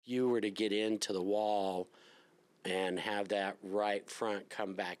you were to get into the wall and have that right front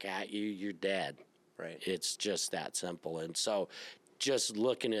come back at you, you're dead. Right. It's just that simple. And so just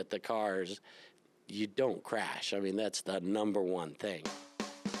looking at the cars, you don't crash. I mean, that's the number one thing.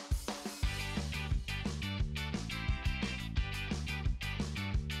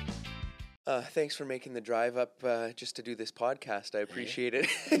 Thanks for making the drive up just to do this podcast. I appreciate it.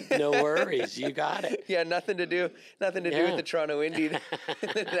 No worries, you got it. Yeah, nothing to do with the Toronto Indy in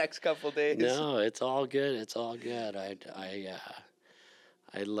the next couple of days. No, it's all good. It's all good. I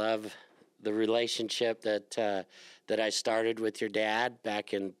love the relationship that I started with your dad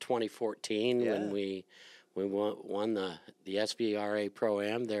back in 2014 when we won the SVRA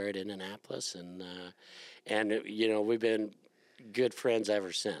Pro-Am there at Indianapolis, and you know, we've been good friends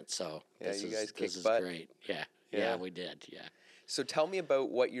ever since. So you guys kicked is butt. great. Yeah, we did. Yeah. So tell me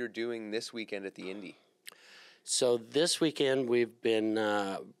about what you're doing this weekend at the Indy. So this weekend we've been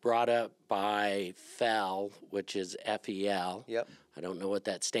brought up by FEL, which is FEL. Yep. I don't know what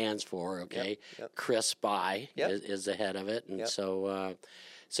that stands for. Okay. Yep. Chris By is the head of it, and Yep.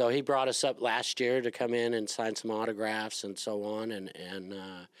 so he brought us up last year to come in and sign some autographs and so on, and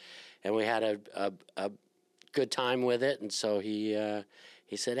we had a good time with it, and so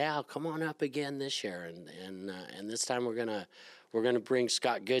he said, "Al, come on up again this year," and this time we're gonna bring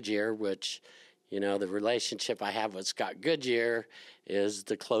Scott Goodyear, which, you know, the relationship I have with Scott Goodyear is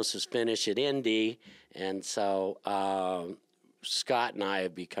the closest finish at Indy, and so Scott and I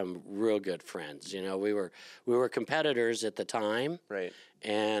have become real good friends. You know, we were competitors at the time, right?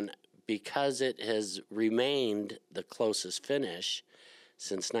 And because it has remained the closest finish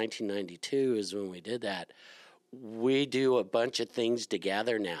since 1992 is when we did that. We do a bunch of things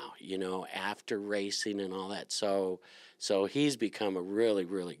together now, you know, after racing and all that. So he's become a really,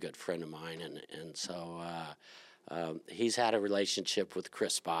 really good friend of mine, and so he's had a relationship with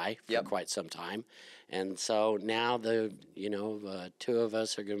Chris By for quite some time, and so now the two of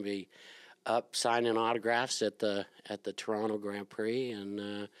us are going to be up signing autographs at the Toronto Grand Prix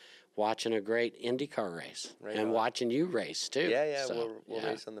and watching a great IndyCar race, and watching you race too. Yeah. So, we'll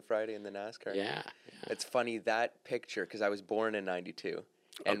race on the Friday in the NASCAR. Yeah. It's funny, that picture, because I was born in 92.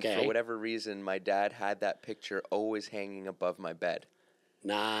 And for whatever reason, my dad had that picture always hanging above my bed.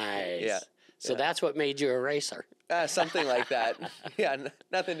 Nice. Yeah. So that's what made you a racer. Something like that. Yeah,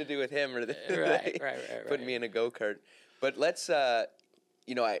 nothing to do with him or right. putting me in a go-kart. But let's, and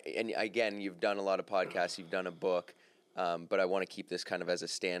again, you've done a lot of podcasts, you've done a book. But I want to keep this kind of as a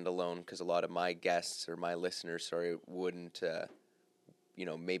standalone, because a lot of my guests or my listeners, wouldn't,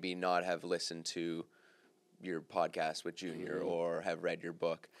 maybe not have listened to your podcast with Junior or have read your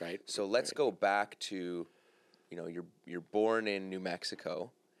book. Right. So let's go back to, you're born in New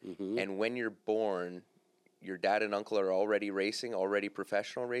Mexico, and when you're born, your dad and uncle are already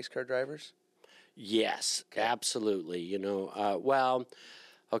professional race car drivers? Yes, absolutely. You know,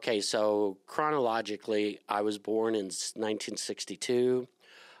 okay, so chronologically, I was born in 1962.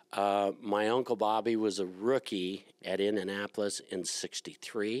 My Uncle Bobby was a rookie at Indianapolis in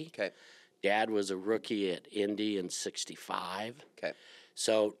 63. Okay. Dad was a rookie at Indy in 65. Okay.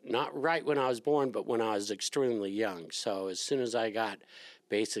 So not right when I was born, but when I was extremely young. So as soon as I got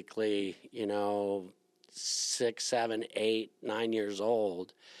basically, 6, 7, 8, 9 years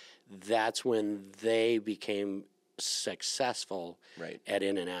old, that's when they became successful at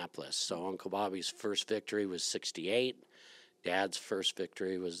Indianapolis. So Uncle Bobby's first victory was 68. Dad's first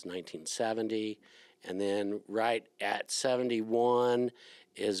victory was 1970. And then right at 71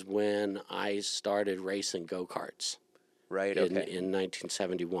 is when I started racing go-karts. Right, okay. In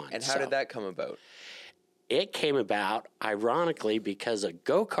 1971. And how did that come about? It came about, ironically, because a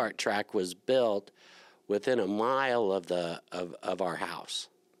go-kart track was built within a mile of our house.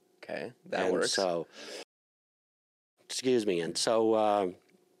 Okay, that works. So, excuse me. And so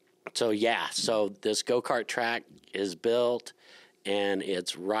this go-kart track is built, and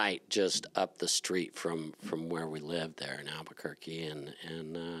it's right just up the street from where we lived there in Albuquerque,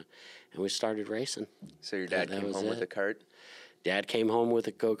 and we started racing. So your dad came home with a kart? Dad came home with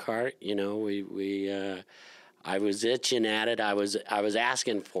a go-kart. You know, I was itching at it. I was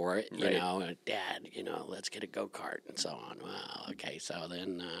asking for it, you know, Dad, let's get a go-kart and so on. Well, okay. So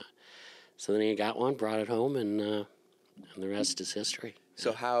then he got one, brought it home, and the rest is history.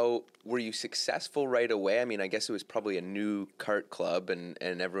 So how were you successful right away? I mean, I guess it was probably a new kart club, and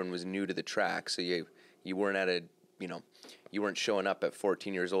everyone was new to the track. So you weren't you weren't showing up at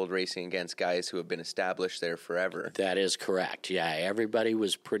 14 years old racing against guys who have been established there forever. That is correct. Yeah, everybody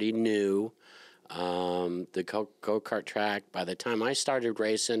was pretty new. The go-kart track, by the time I started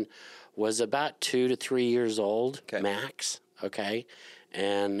racing, was about 2 to 3 years old, max. Okay,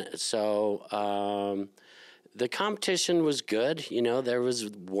 And so the competition was good. You know, there was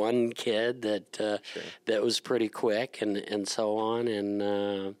one kid that that was pretty quick, and so on,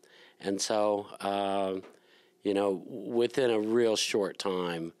 and so you know, within a real short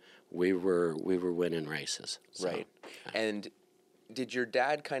time, we were winning races. So, Right. And did your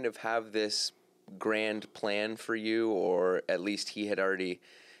dad kind of have this grand plan for you, or at least he had already,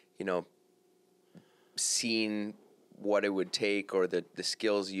 you know, seen what it would take or the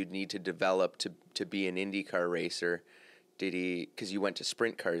skills you'd need to develop to be an IndyCar racer? Did he, because you went to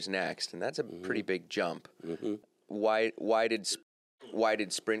sprint cars next, and that's a pretty big jump. Mm-hmm. Why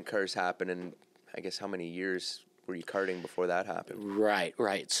did sprint cars happen, and I guess how many years were you karting before that happened?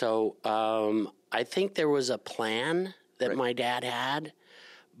 Right. So I think there was a plan that my dad had,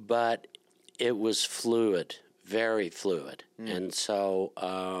 but it was fluid, very fluid. And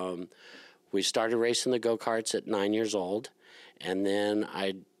so we started racing the go-karts at 9 years old, and then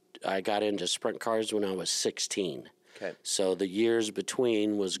I got into sprint cars when I was 16. Okay. So the years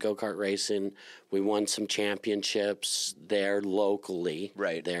between was go-kart racing. We won some championships there locally,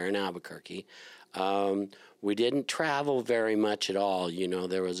 there in Albuquerque. We didn't travel very much at all. You know,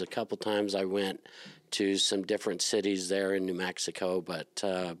 there was a couple times I went to some different cities there in New Mexico, but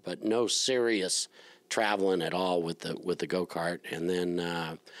no serious traveling at all with the go-kart. And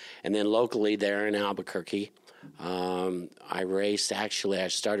then locally there in Albuquerque, I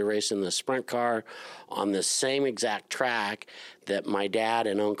started racing the sprint car on the same exact track that my dad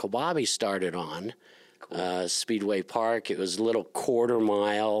and Uncle Bobby started on, Speedway Park. It was a little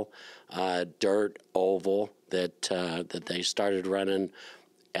quarter-mile dirt oval that they started running.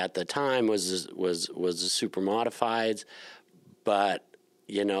 At the time was the super modifieds, but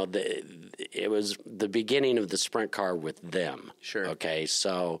you know it was the beginning of the sprint car with them. Sure. Okay,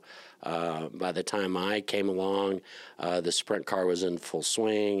 so by the time I came along, the sprint car was in full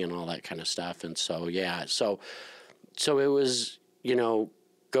swing and all that kind of stuff. And so so it was, you know,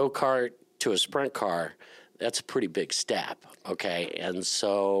 go-kart to a sprint car. That's a pretty big step. Okay, and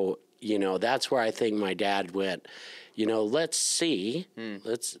so you know that's where I think my dad went. You know, let's see.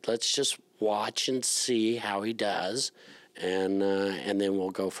 Let's just watch and see how he does, and then we'll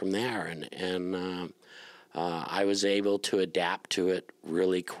go from there. And I was able to adapt to it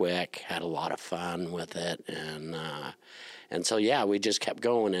really quick. Had a lot of fun with it, and so yeah, we just kept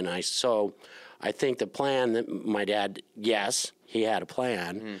going. And I think the plan that my dad, yes, he had a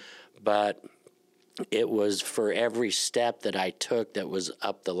plan, but it was for every step that I took that was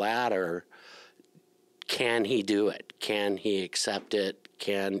up the ladder. Can he do it? Can he accept it?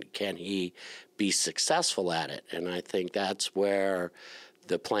 Can he be successful at it? And I think that's where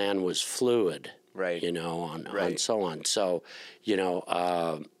the plan was fluid, right? You know, on so on. So, you know,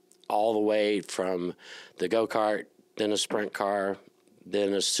 all the way from the go-kart, then a sprint car,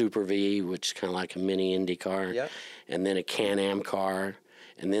 then a Super V, which is kind of like a mini Indy car, and then a Can-Am car,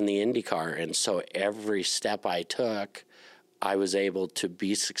 and then the Indy car. And so every step I took, I was able to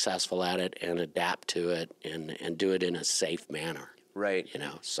be successful at it and adapt to it and do it in a safe manner. Right. You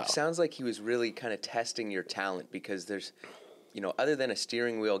know, so. Sounds like he was really kind of testing your talent, because there's, you know, other than a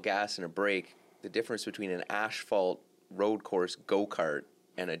steering wheel, gas, and a brake, the difference between an asphalt road course go-kart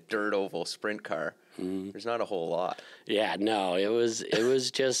and a dirt oval sprint car, there's not a whole lot. Yeah, no, it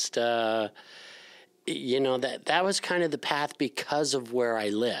was just, you know, that was kind of the path because of where I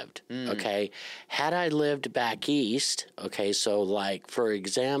lived, okay? Had I lived back east, okay, so like, for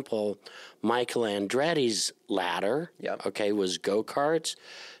example, Michael Andretti's ladder, okay, was go-karts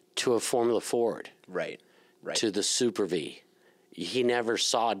to a Formula Ford. Right. To the Super V. He never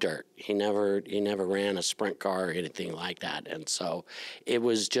saw dirt. He never ran a sprint car or anything like that. And so it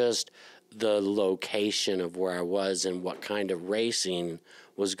was just the location of where I was and what kind of racing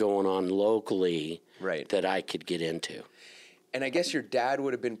was going on locally that I could get into. And I guess your dad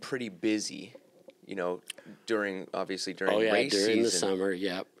would have been pretty busy, you know, during race during season. The summer,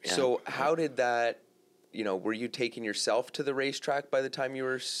 yep. So how did that, you know, were you taking yourself to the racetrack by the time you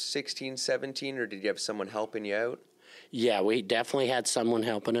were 16, 17, or did you have someone helping you out? Yeah, we definitely had someone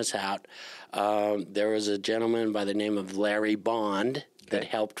helping us out. There was a gentleman by the name of Larry Bond that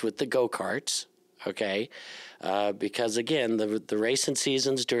helped with the go-karts, okay? Because, again, the racing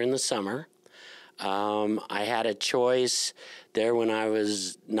season's during the summer. I had a choice there when I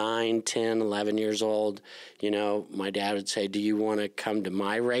was 9, 10, 11 years old. You know, my dad would say, do you want to come to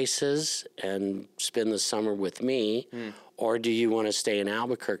my races and spend the summer with me? or do you want to stay in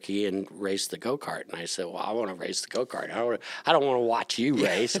Albuquerque and race the go-kart? And I said, well, I want to race the go-kart. I don't want to watch you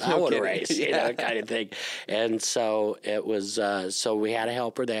race. I want to race, you know, kind of thing. And so it was, so we had a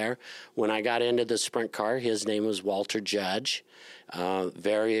helper there. When I got into the sprint car, his name was Walter Judge,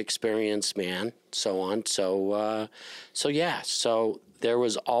 very experienced man, so on. So there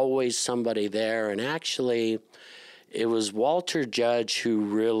was always somebody there. And actually, it was Walter Judge who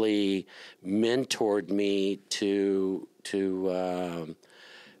really mentored me to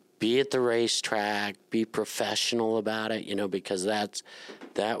be at the racetrack, be professional about it, you know, because that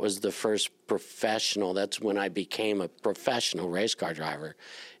was the first professional. That's when I became a professional race car driver,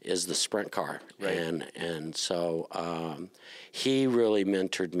 is the sprint car. Right. And so he really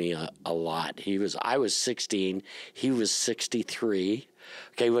mentored me a lot. I was 16, he was 63.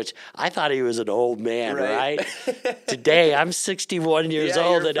 Okay, which I thought he was an old man, right? Today, I'm 61 years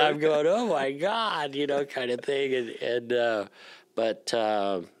old, and I'm going, oh, my God, you know, kind of thing. But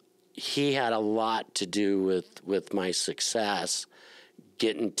he had a lot to do with my success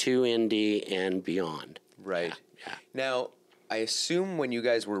getting to Indy and beyond. Right. Yeah. Now, I assume when you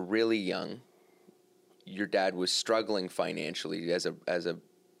guys were really young, your dad was struggling financially as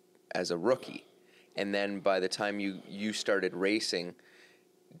a rookie. And then by the time you started racing,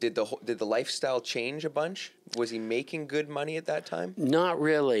 did the lifestyle change a bunch? Was he making good money at that time? Not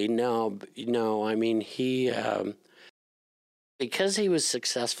really, no. I mean, he because he was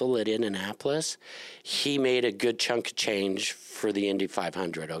successful at Indianapolis, he made a good chunk of change for the Indy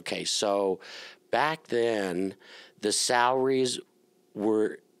 500. Okay, so back then, the salaries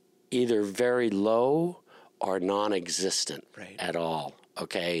were either very low or non-existent at all.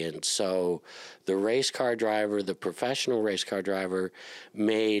 Okay, and so the professional race car driver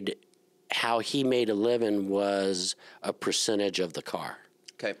how he made a living was a percentage of the car.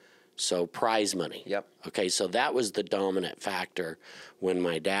 Okay. So prize money. Yep. Okay, so that was the dominant factor when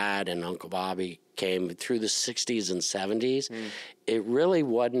my dad and Uncle Bobby came through the 60s and 70s. It really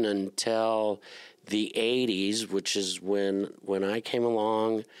wasn't until the 80s, which is when I came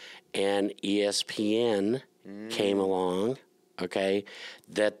along and ESPN came along, okay,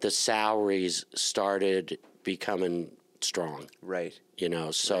 that the salaries started becoming strong. Right. You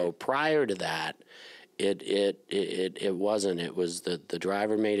know, so prior to that, it wasn't. It was the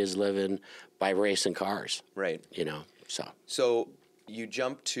driver made his living by racing cars. Right. You know, So you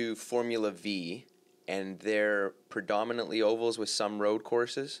jump to Formula V, and they're predominantly ovals with some road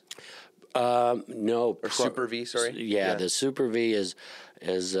courses? No. Or Super V, sorry? Yeah, the Super V is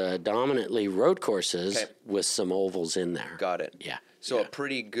dominantly road courses with some ovals in there. Got it. Yeah. So a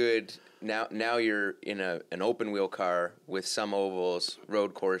pretty good, now you're in an open wheel car with some ovals,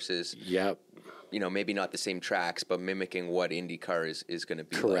 road courses. Yep. You know, maybe not the same tracks, but mimicking what IndyCar is going to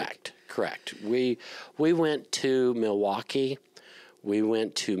be like. Correct. We went to Milwaukee, we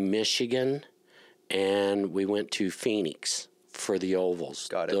went to Michigan, and we went to Phoenix for the ovals.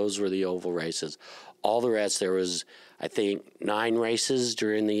 Got it. Those were the oval races. All the rest, there was, I think, 9 races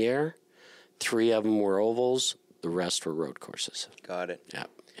during the year. 3 of them were ovals. The rest were road courses. Got it. Yeah.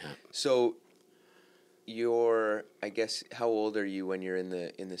 So I guess, how old are you when you're in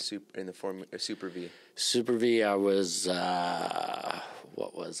the Super V? Super V, I was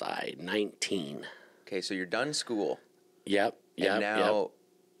 19. Okay, so you're done school. Yep. And now,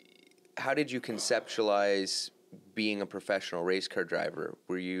 how did you conceptualize being a professional race car driver?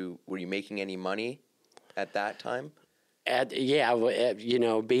 Were you making any money at that time?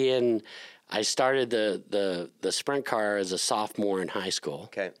 I started the sprint car as a sophomore in high school.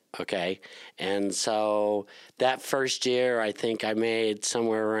 Okay. And so that first year, I think I made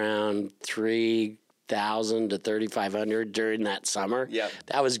somewhere around $3,000 to $3,500 during that summer. Yep.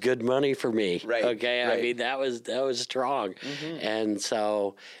 That was good money for me. Right. Okay. Right. I mean, that was strong. And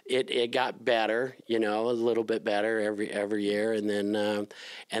so it got better, a little bit better every year. And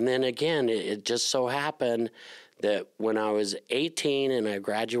then again, it just so happened that when I was 18 and I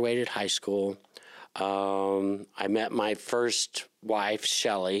graduated high school, I met my first wife,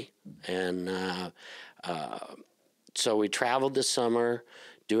 Shelley, and so we traveled this summer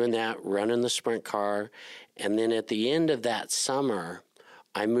doing that, running the sprint car, and then at the end of that summer,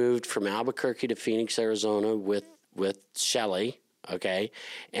 I moved from Albuquerque to Phoenix, Arizona with Shelley, okay,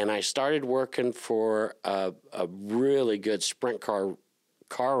 and I started working for a really good sprint car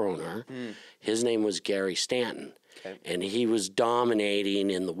owner. His name was Gary Stanton. Okay. And he was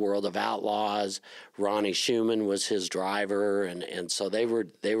dominating in the world of outlaws. Ronnie Schumann was his driver, and so they were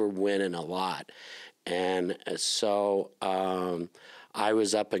winning a lot. And so I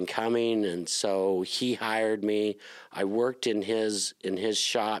was up and coming, and so he hired me. I worked in his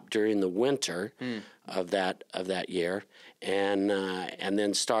shop during the winter of that year, and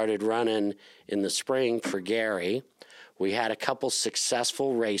then started running in the spring for Gary. We had a couple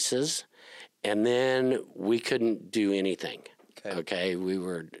successful races, and then we couldn't do anything. Okay, we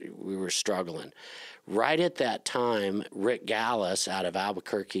were struggling. Right at that time, Rick Gallus out of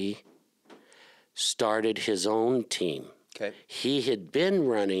Albuquerque started his own team. Okay. He had been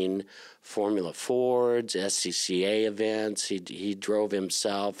running Formula Fords, SCCA events. He drove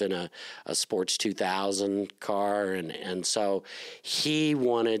himself in a Sports 2000 car, and so he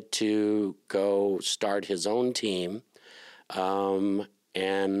wanted to go start his own team. And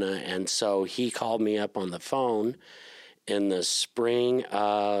so he called me up on the phone in the spring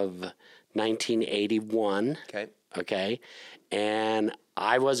of 1981. Okay. And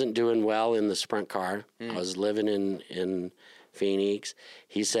I wasn't doing well in the sprint car. I was living in Phoenix.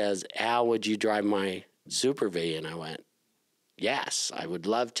 He says, Al, would you drive my Super V? And I went, yes, I would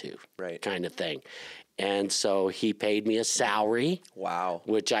love to. Right. Kind of thing. And so he paid me a salary. Wow.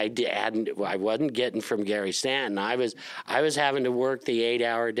 Which I wasn't getting from Gary Stanton. I was having to work the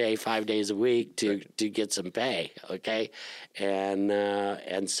 8-hour day, 5 days a week to get some pay. Okay.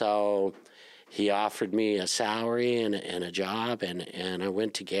 And so he offered me a salary and a job, and I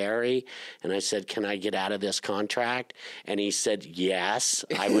went to Gary, and I said, can I get out of this contract? And he said, yes,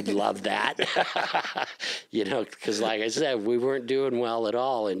 I would love that. Because like I said, we weren't doing well at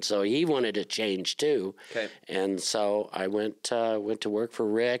all, and so he wanted to change too. Okay. And so I went to work for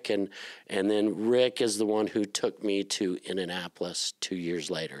Rick, and then Rick is the one who took me to Indianapolis 2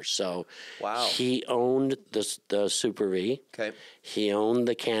 years later. So wow. He owned the Super V. Okay. He owned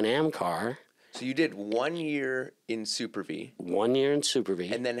the Can-Am car. So you did 1 year in Super V. 1 year in Super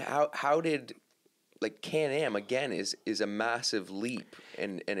V. And then how did, like, Can-Am, again, is a massive leap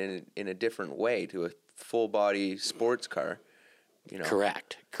and in a different way to a full-body sports car,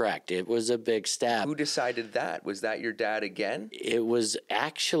 Correct. It was a big step. Who decided that? Was that your dad again? It was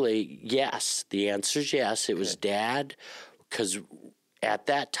actually, yes. The answer is yes. It was Dad, because at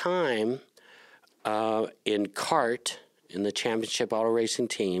that time, in kart, in the championship auto racing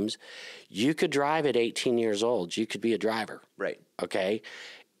teams, you could drive at 18 years old. You could be a driver. Right. Okay.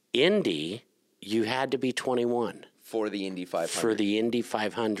 Indy, you had to be 21. For the Indy 500. For the Indy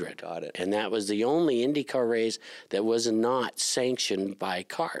 500. Got it. And that was the only IndyCar race that was not sanctioned by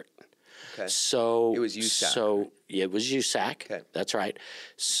kart. Okay. So it was USAC. So it was USAC. Okay. That's right.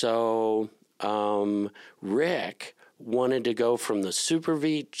 So Rick wanted to go from the Super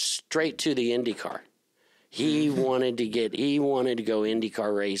V straight to the IndyCar. He wanted to go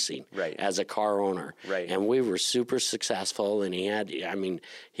IndyCar racing as a car owner. Right. And we were super successful, and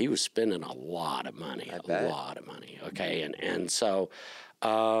he was spending a lot of money. Lot of money. Okay. And so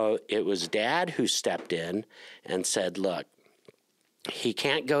it was Dad who stepped in and said, look, he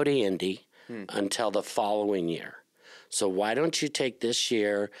can't go to Indy until the following year. So why don't you take this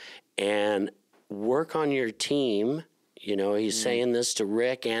year and work on your team? He's saying this to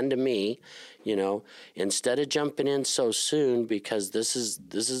Rick and to me. Instead of jumping in so soon, because this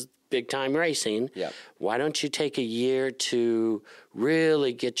is big time racing. Yep. Why don't you take a year to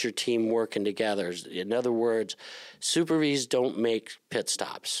really get your team working together? In other words, Super Vs don't make pit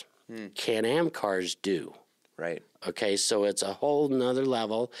stops. Can-Am cars do. Right. Okay, so it's a whole nother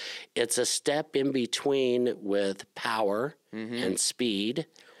level. It's a step in between with power and speed.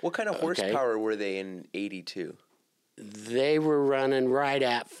 What kind of horsepower were they in 82? They were running right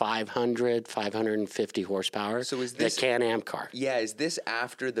at 500, 550 horsepower. So is this the Can-Am car? Yeah, is this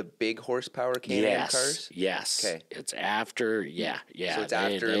after the big horsepower Can-Am cars? Yes. Okay. It's after, yeah. So it's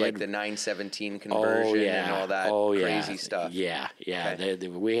after like the 917 conversion and all that crazy stuff. Yeah. Okay.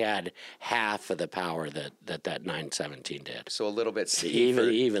 We had half of the power that 917 did. So a little bit safer.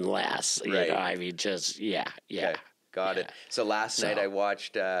 Even less. Right. Just yeah. Okay. Got it. So last night I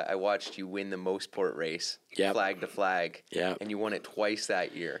watched you win the Mossport race, flag to flag, and you won it twice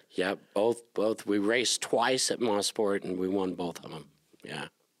that year. Yep, both. We raced twice at Mossport, and we won both of them. Yeah.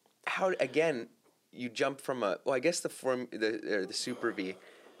 How again? You jump from I guess the Super V,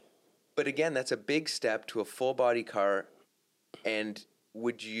 but again, that's a big step to a full body car. And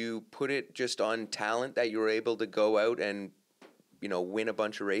would you put it just on talent that you were able to go out and win a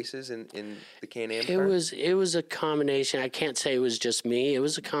bunch of races in the Can-Am car? It was a combination. I can't say it was just me. It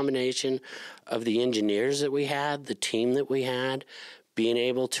was a combination of the engineers that we had, the team that we had, being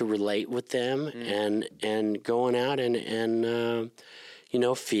able to relate with them and going out and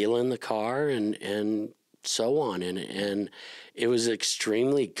feeling the car and so on. And it was an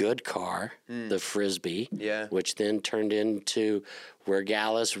extremely good car, the Frisbee, which then turned into where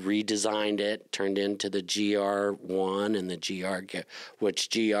Gallus redesigned it, turned into the GR1 and the GR, which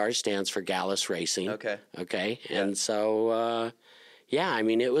GR stands for Gallus Racing. Okay. Yeah. And so, I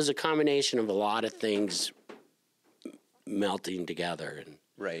mean, it was a combination of a lot of things melting together. And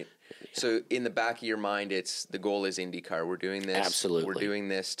right. So in the back of your mind, it's the goal is IndyCar. We're doing this. Absolutely. We're doing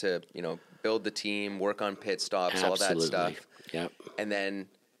this to, build the team, work on pit stops, all that stuff. Yep. And then,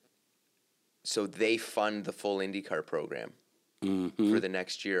 so they fund the full IndyCar program mm-hmm. for the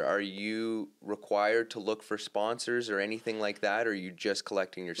next year. Are you required to look for sponsors or anything like that, or are you just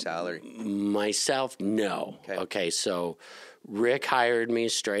collecting your salary? Myself, no. Okay, so Rick hired me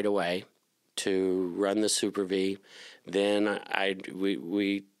straight away to run the Super V. Then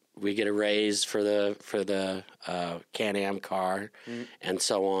we get a raise for the Can-Am car, and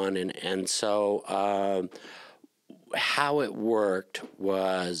so on, and so how it worked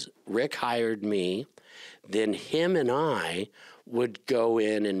was Rick hired me, then him and I would go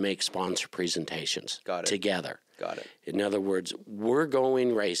in and make sponsor presentations together. Got it. In other words, we're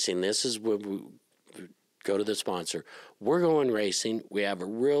going racing. This is where we go to the sponsor. We're going racing. We have a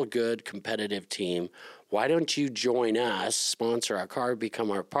real good competitive team. Why don't you join us, sponsor our car, become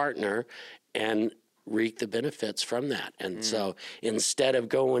our partner, and reap the benefits from that? And so instead of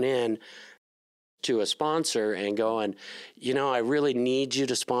going in to a sponsor and going, I really need you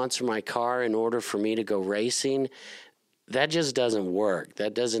to sponsor my car in order for me to go racing, that just doesn't work.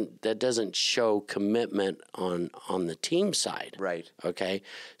 That doesn't show commitment on the team side. Right. Okay.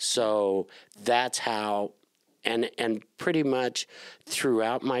 So that's how, and pretty much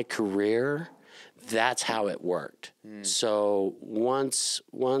throughout my career, that's how it worked. So once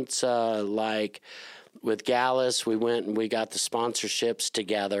like with Gallus, we went and we got the sponsorships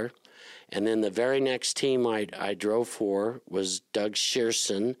together. And then the very next team I drove for was Doug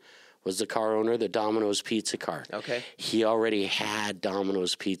Shearson, was the car owner, the Domino's Pizza car. Okay. He already had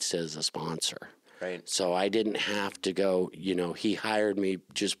Domino's Pizza as a sponsor. Right. So I didn't have to go, he hired me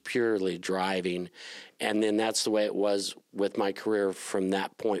just purely driving. And then that's the way it was with my career from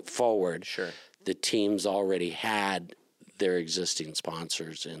that point forward. Sure. The teams already had their existing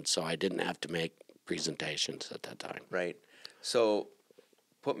sponsors, and so I didn't have to make presentations at that time. Right. So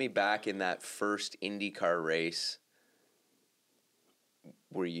put me back in that first IndyCar race.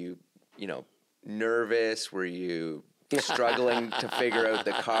 Were you, nervous? Were you struggling to figure out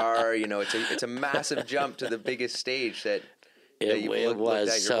the car? It's a massive jump to the biggest stage that you've looked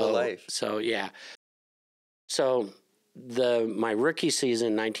at your whole life. So, yeah. So my rookie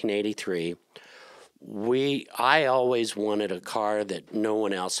season, 1983, I always wanted a car that no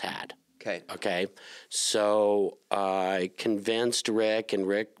one else had. Okay. So I convinced Rick, and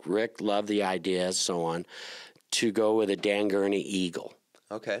Rick loved the idea, so on, to go with a Dan Gurney Eagle.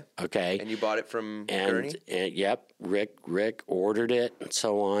 Okay. And you bought it from Gurney? Yep. Rick ordered it, and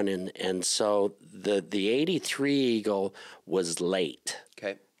so on, and so the 83 Eagle was late.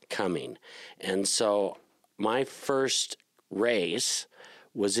 Coming, and so my first race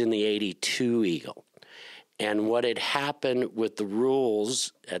was in the 82 Eagle. And what had happened with the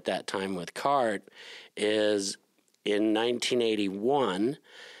rules at that time with CART is in 1981,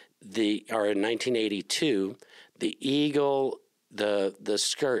 or in 1982, the Eagle, the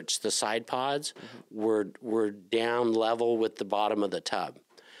skirts, the side pods, were down level with the bottom of the tub.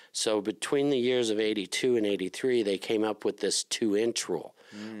 So between the years of 82 and 83, they came up with this 2-inch rule,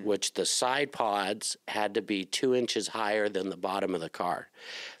 which the side pods had to be 2 inches higher than the bottom of the car.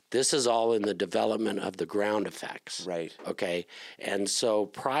 This is all in the development of the ground effects. Right. Okay. And so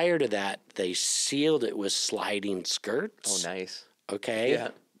prior to that, they sealed it with sliding skirts. Oh, nice. Okay. Yeah.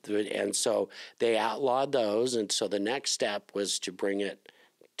 And so they outlawed those. And so the next step was to bring it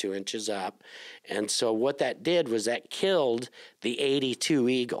 2 inches up. And so what that did was that killed the 82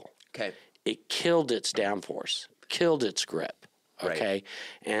 Eagle. Okay. It killed its downforce, killed its grip. Okay. Right.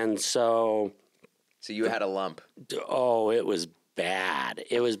 And so. So you had a lump. Oh, it was bad.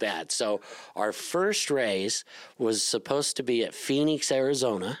 It was bad. So our first race was supposed to be at Phoenix,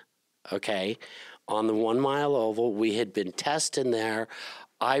 Arizona, okay, on the 1 mile oval. We had been testing there.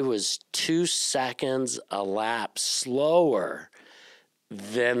 I was 2 seconds a lap slower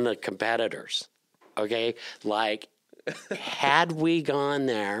than the competitors, okay? Like, had we gone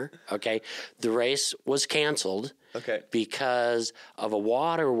there, okay, the race was canceled. Okay. Because of a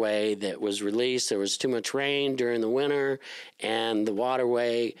waterway that was released. There was too much rain during the winter, and the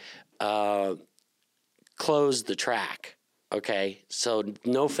waterway closed the track. Okay, so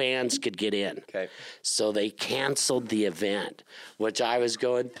no fans could get in. Okay. So they canceled the event, which I was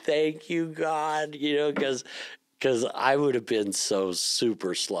going, thank you, God, because I would have been so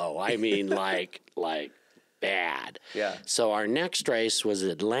super slow. I mean, like bad. Yeah. So our next race was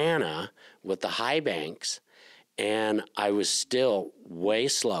Atlanta with the high banks, and I was still way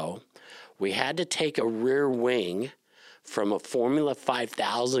slow. We had to take a rear wing from a Formula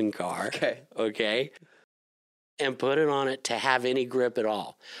 5000 car. Okay. And put it on it to have any grip at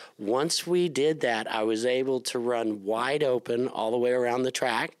all. Once we did that, I was able to run wide open all the way around the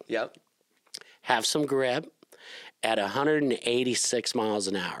track. Yep. Have some grip at 186 miles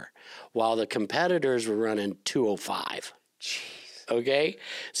an hour, while the competitors were running 205. Jeez. Okay?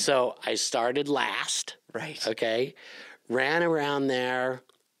 So I started last. Right. Okay? Ran around there,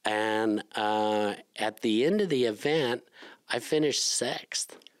 and at the end of the event, I finished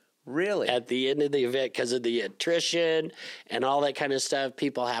sixth. Really? At the end of the event, because of the attrition and all that kind of stuff,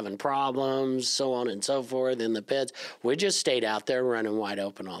 people having problems, so on and so forth in the pits. We just stayed out there running wide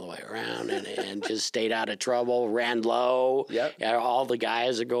open all the way around and just stayed out of trouble, ran low. Yep. All the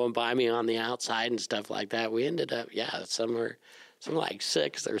guys are going by me on the outside and stuff like that. We ended up, some like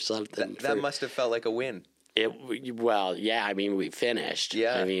sixth or something. That must have felt like a win. Well, yeah, I mean, we finished.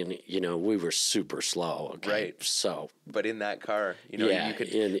 Yeah. I mean, we were super slow. Okay? Right. So. But in that car, you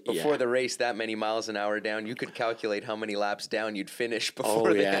could, before the race, that many miles an hour down, you could calculate how many laps down you'd finish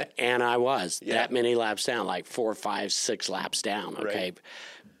before And I was that many laps down, like 4, 5, 6 laps down. Okay. Right.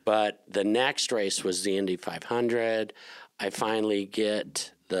 But the next race was the Indy 500. I finally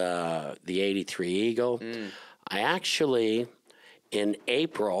get the 83 Eagle. I actually, in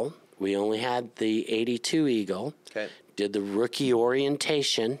April, we only had the 82 Eagle. Okay. Did the rookie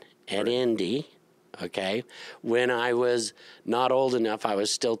orientation at Indy. Okay. When I was not old enough, I was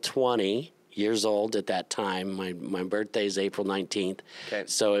still 20 years old at that time. My birthday is April 19th. Okay.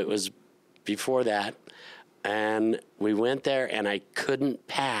 So it was before that. And we went there, and I couldn't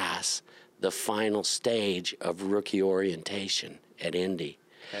pass the final stage of rookie orientation at Indy.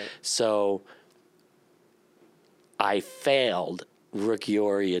 Okay. So I failed rookie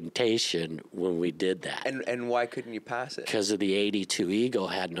orientation when we did that. And why couldn't you pass it? Because of the 82 Eagle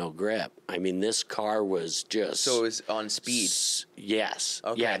had no grip. I mean, this car was just... So it was on speed? Yes.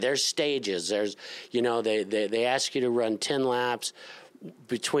 Okay. Yeah, there's stages. There's, they ask you to run 10 laps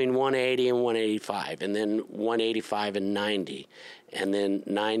between 180 and 185, and then 185 and 90. And then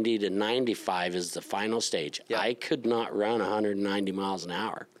 90 to 95 is the final stage. Yeah. I could not run 190 miles an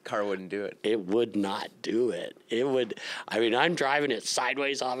hour. The car wouldn't do it. It would not do it. It would, I'm driving it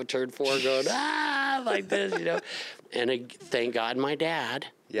sideways off of turn 4 going, like this, And thank God my dad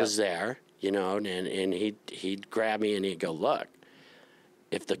was there, and he'd grab me and he'd go, look,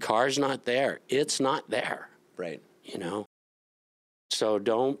 if the car's not there, it's not there. Right. So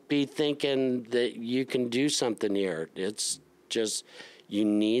don't be thinking that you can do something here. It's just, you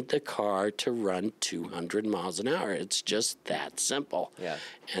need the car to run 200 miles an hour. It's just that simple. Yeah.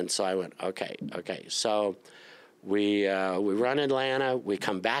 And so I went, okay. So we run Atlanta. We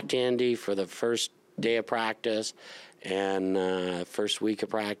come back to Indy for the first day of practice and first week of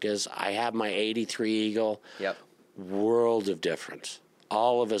practice. I have my 83 Eagle. Yep. World of difference.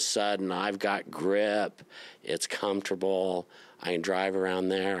 All of a sudden, I've got grip. It's comfortable. I can drive around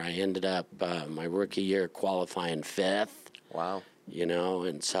there. I ended up my rookie year qualifying 5th. Wow.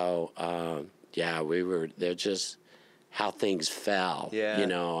 And so, they're just how things fell. Yeah.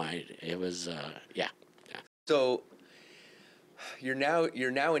 It was, yeah. So you're now in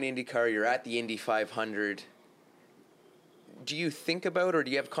IndyCar. You're at the Indy 500. Do you think about, or do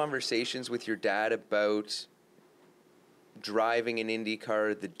you have conversations with your dad about driving an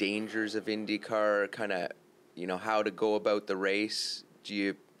IndyCar, the dangers of IndyCar, kind of, how to go about the race? Do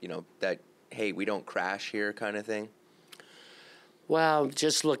you, that, hey, we don't crash here kind of thing? Well,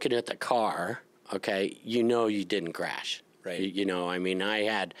 just looking at the car, okay, you didn't crash. Right. It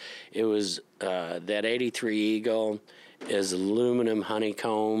was that 83 Eagle is aluminum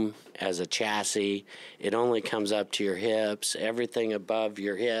honeycomb as a chassis. It only comes up to your hips. Everything above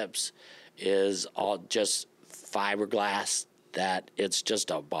your hips is all just fiberglass, that it's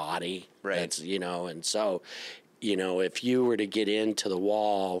just a body. Right. That's, and so, if you were to get into the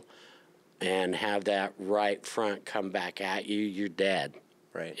wall and have that right front come back at you, you're dead.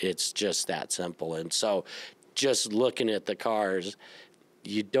 Right. It's just that simple. And so just looking at the cars,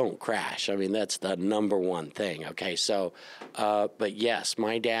 you don't crash. I mean, that's the number one thing. Okay. So, but yes,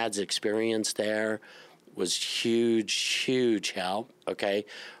 my dad's experience there was huge help. Okay.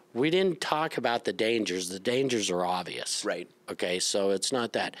 We didn't talk about the dangers. The dangers are obvious. Right. Okay. So it's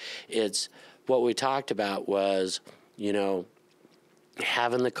not that. It's what we talked about was,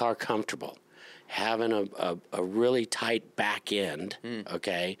 having the car comfortable, having a really tight back end,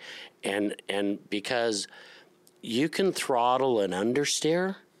 okay? And because you can throttle and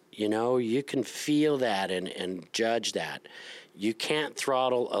understeer, you can feel that and judge that. You can't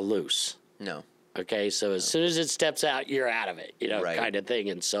throttle a loose. No. Okay, so as soon as it steps out, you're out of it, Right. kind of thing.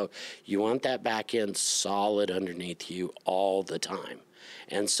 And so you want that back end solid underneath you all the time.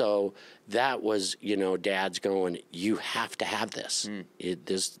 And so that was, Dad's going, you have to have this.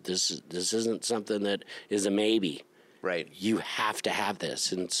 This isn't something that is a maybe. Right. You have to have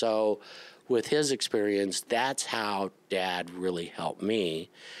this. And so with his experience, that's how Dad really helped me.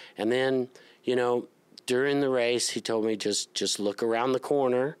 And then, during the race, he told me just look around the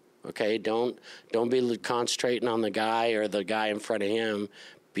corner. Okay, don't be concentrating on the guy or the guy in front of him.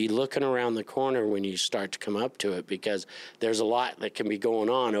 Be looking around the corner when you start to come up to it, because there's a lot that can be going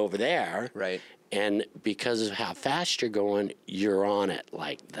on over there. Right. And because of how fast you're going, you're on it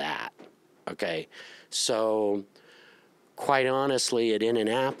like that. Okay, so quite honestly, at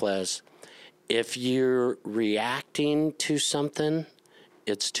Indianapolis, if you're reacting to something,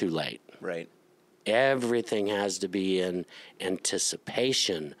 it's too late. Right. Everything has to be in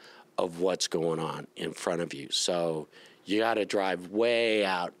anticipation of what's going on in front of you. So you got to drive way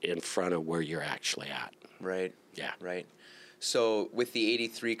out in front of where you're actually at. Right. Yeah. Right. So with the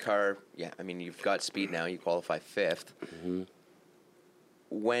 83 car, you've got speed now. You qualify fifth. Mm-hmm.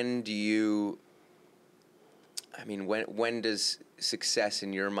 When does success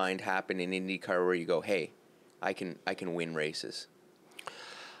in your mind happen in IndyCar where you go, hey, I can win races?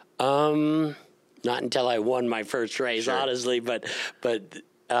 Not until I won my first race, Sure. honestly, but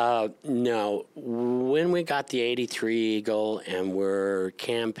no. When we got the 83 Eagle and we're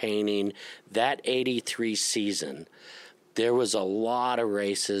campaigning that 83 season, there was a lot of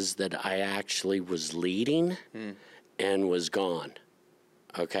races that I actually was leading and was gone.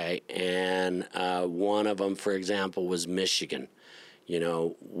 Okay, and one of them, for example, was Michigan.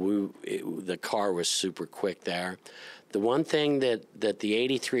 The car was super quick there. The one thing that the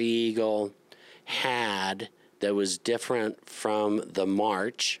 83 Eagle had that was different from the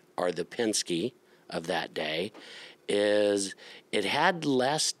March or the Penske of that day is it had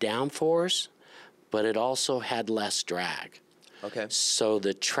less downforce, but it also had less drag. Okay. So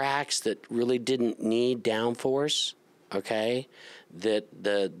the tracks that really didn't need downforce, okay, that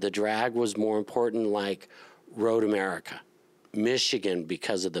the drag was more important, like Road America, Michigan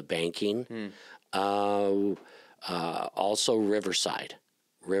because of the banking, also Riverside.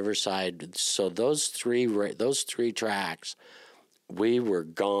 So those three tracks, we were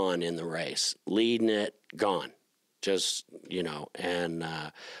gone in the race, leading it, gone. Just, and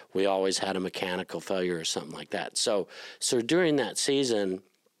we always had a mechanical failure or something like that. So during that season,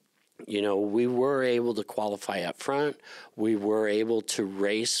 we were able to qualify up front. We were able to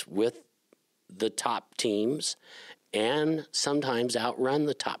race with the top teams and sometimes outrun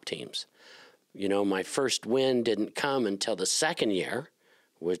the top teams. My first win didn't come until the second year,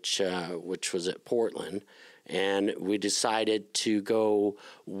 which was at Portland. And we decided to go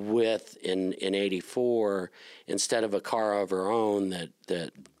with, in 84, instead of a car of our own,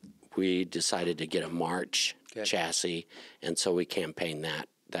 that we decided to get a March chassis. And so we campaigned that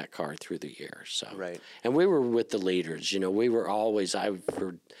car through the year. So, right. And we were with the leaders. We were always,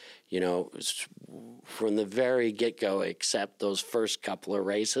 from the very get-go, except those first couple of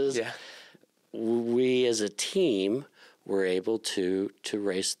races, we as a team were able to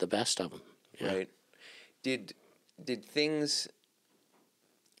race the best of them. Yeah. Right. Did things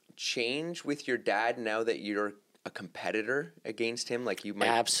change with your dad now that you're a competitor against him? Like you might.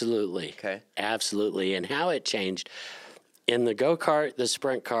 Absolutely. Okay. Absolutely. And how it changed in the go-kart, the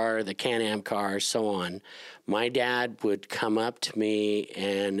sprint car, the Can-Am car, so on, my dad would come up to me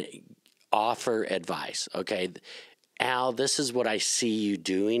and offer advice. Okay, Al, this is what I see you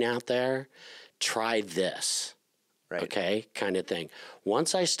doing out there. Try this. Right. Okay, kind of thing.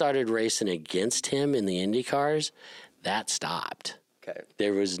 Once I started racing against him in the Indy cars, that stopped. Okay.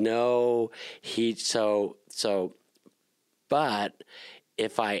 There was no but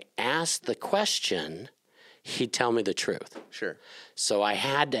if I asked the question, he'd tell me the truth. Sure. So I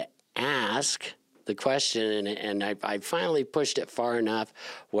had to ask the question, and I finally pushed it far enough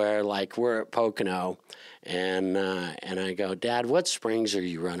where, like, we're at Pocono, and I go, Dad, what springs are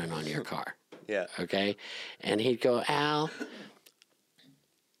you running on your car? Yeah. Okay. And he'd go, Al,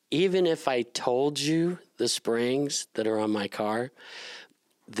 even if I told you the springs that are on my car,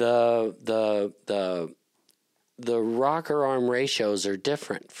 the rocker arm ratios are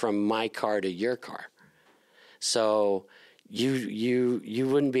different from my car to your car. So you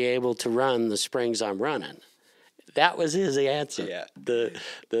wouldn't be able to run the springs I'm running. That was his answer. Yeah.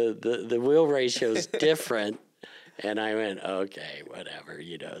 The wheel ratio is different. And I went, okay, whatever,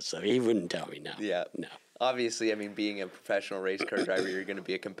 So he wouldn't tell me no. Yeah. No. Obviously, I mean, being a professional race car driver, you're going to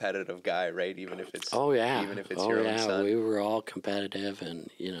be a competitive guy, right? Even if it's your own son. We were all competitive, and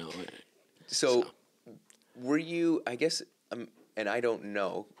So, were you? I guess, and I don't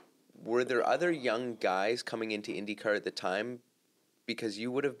know. Were there other young guys coming into IndyCar at the time? Because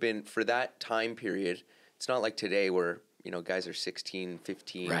you would have been for that time period. It's not like today where guys are 16,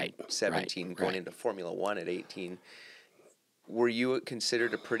 15, 17 going into Formula One at 18. Were you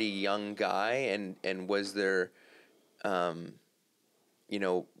considered a pretty young guy, and was there, was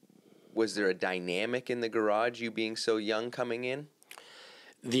there a dynamic in the garage, you being so young coming in?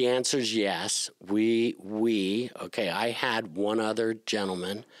 The answer is yes. I had one other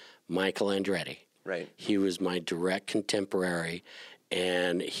gentleman, Michael Andretti. Right. He was my direct contemporary,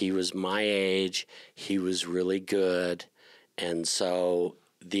 and he was my age. He was really good, and so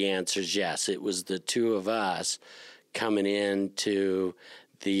the answer is yes. It was the two of us coming into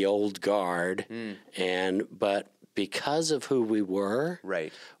the old guard, but because of who we were,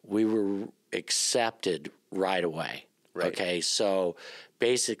 we were accepted right away. Right. Okay, so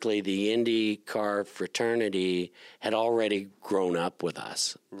basically the IndyCar fraternity had already grown up with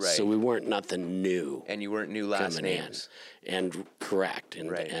us. Right. So we weren't nothing new. And you weren't new last names. And correct.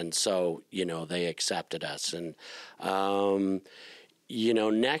 And so, they accepted us. And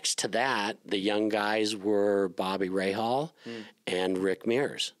next to that, the young guys were Bobby Rahal and Rick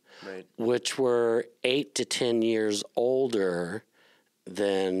Mears, which were 8 to 10 years older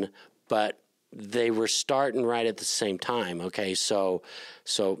than, but they were starting right at the same time. Okay, so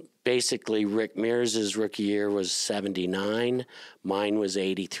basically, Rick Mears' rookie year was 79. Mine was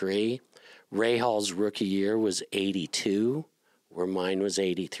 83. Rahal's rookie year was 82, where mine was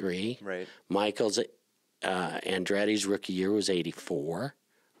 83. Right. Michael's Andretti's rookie year was 84.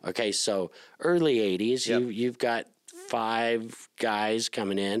 Okay, so early 80s, you've got 5 guys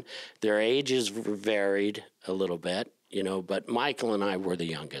coming in. Their ages varied a little bit, but Michael and I were the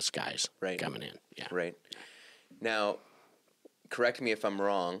youngest guys coming in. Yeah. Right. Now, correct me if I'm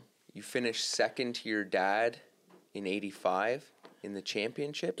wrong, you finished second to your dad in 85 in the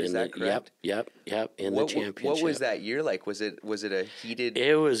championship, is that correct? Yep, in the championship. What was that year like? Was it a heated...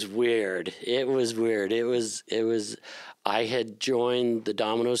 It was weird. It was I had joined the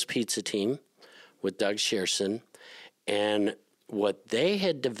Domino's Pizza team with Doug Shearson, and what they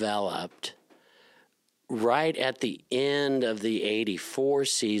had developed right at the end of the 84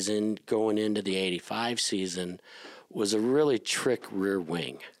 season, going into the 85 season, was a really trick rear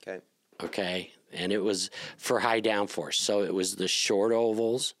wing. Okay? And it was for high downforce. So it was the short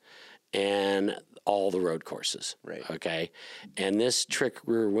ovals and all the road courses. Right. Okay? And this trick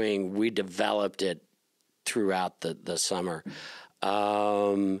rear wing, we developed it throughout the summer.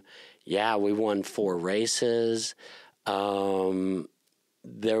 We won 4 races. There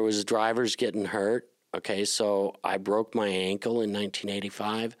was drivers getting hurt. Okay, so I broke my ankle in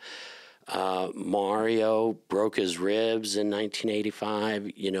 1985. Mario broke his ribs in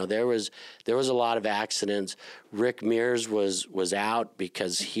 1985. There was a lot of accidents. Rick Mears was out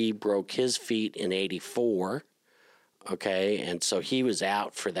because he broke his feet in 84. Okay, and so he was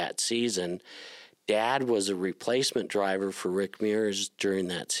out for that season. Dad was a replacement driver for Rick Mears during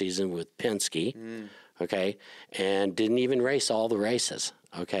that season with Penske. Okay, and didn't even race all the races.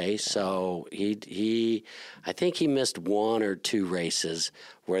 Okay, so I think he missed 1 or 2 races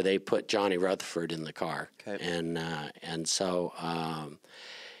where they put Johnny Rutherford in the car, and so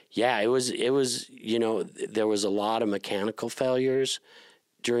it was there was a lot of mechanical failures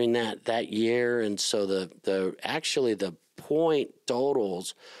during that year, and so the point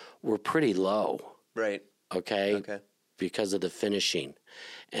totals were pretty low, right? Okay, because of the finishing.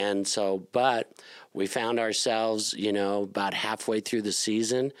 And so, but we found ourselves, about halfway through the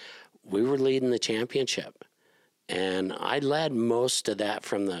season, we were leading the championship. And I led most of that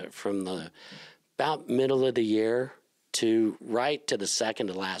from the about middle of the year to right to the second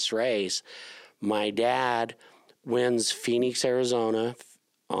to last race. My dad wins Phoenix, Arizona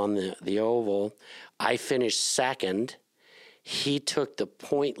on the oval. I finished second. He took the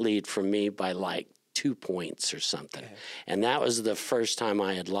point lead from me by 2 points or something. Okay. And that was the first time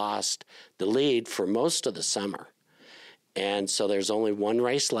I had lost the lead for most of the summer. And so there's only 1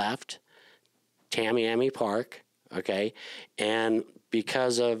 race left, Tamiami Park, okay? And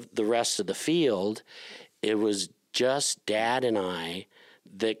because of the rest of the field, it was just Dad and I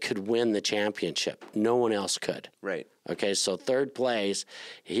that could win the championship. No one else could. Right. Okay, so third place,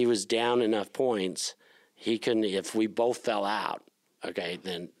 he was down enough points, he couldn't, if we both fell out, Okay,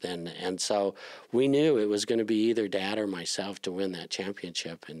 and so we knew it was going to be either Dad or myself to win that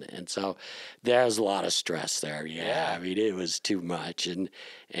championship, and so there was a lot of stress there. Yeah, I mean it was too much, and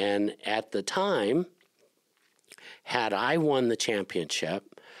at the time, had I won the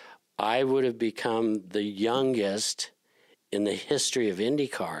championship, I would have become the youngest in the history of Indy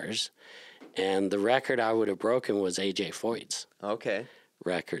cars, and the record I would have broken was AJ Foyt's. Okay.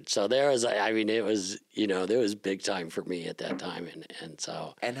 Record. So there was, I mean, it was, there was big time for me at that time. And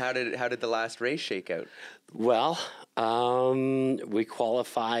so. And how did the last race shake out? Well, we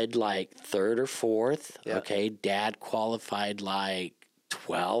qualified like third or fourth. Yeah. Okay. Dad qualified like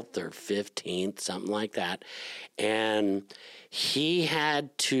 12th or 15th, something like that. And he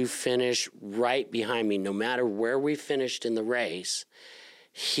had to finish right behind me, no matter where we finished in the race.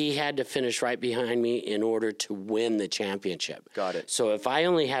 He had to finish right behind me in order to win the championship. Got it. So if I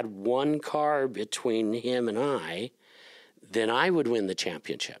only had one car between him and I, then I would win the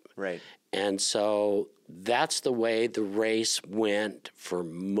championship. Right. And so that's the way the race went for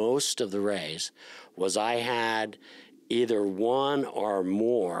most of the race, was I had either one or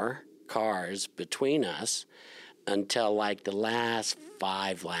more cars between us until like the last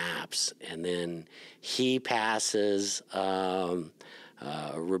 5 laps. And then he passes...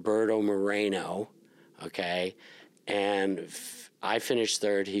 Roberto Moreno, okay, and I finished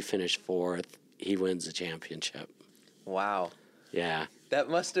third, he finished fourth, he wins the championship. Wow. Yeah. That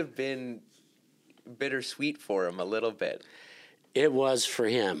must have been bittersweet for him a little bit. It was for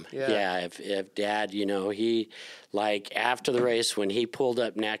him. Yeah, if Dad, he, like, after the race, when he pulled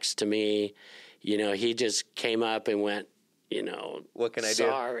up next to me, he just came up and went, what can I do?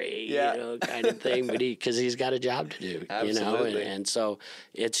 Sorry, kind of thing. But because he's got a job to do, Absolutely. And so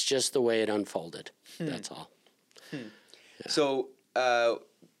it's just the way it unfolded. That's all. Yeah. So,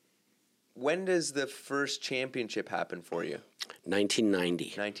 when does the first championship happen for you?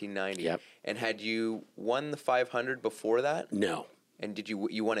 1990. 1990. Yep. And had you won the 500 before that? No. And did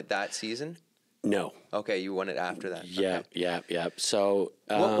you won it that season? No. Okay, you won it after that. Yeah, okay. yeah. So,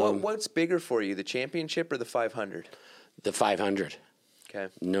 what's bigger for you, the championship or the 500? The 500.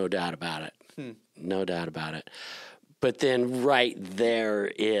 Okay. No doubt about it. No doubt about it. But then right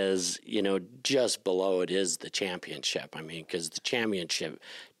there is, just below it is the championship. I mean, because the championship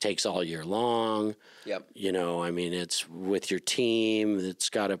takes all year long. Yep. It's with your team. It's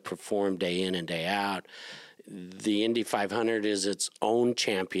got to perform day in and day out. The Indy 500 is its own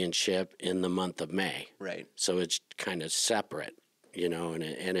championship in the month of May. Right. So it's kind of separate, and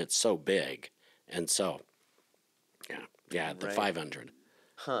it's so big. And so... Yeah, the right. 500.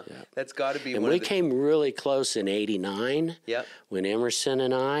 Huh. Yeah. That's got to be and one we of the... came really close in 89. Yep. When Emerson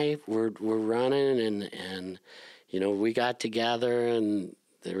and I were running, and we got together, and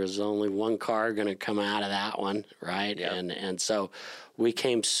there was only one car going to come out of that one, right? Yep. And so we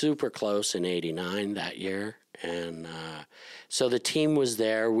came super close in 89 that year. And so the team was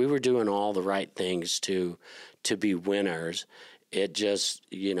there. We were doing all the right things to be winners. It just,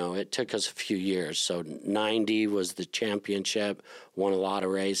 it took us a few years. So 90 was the championship, won a lot of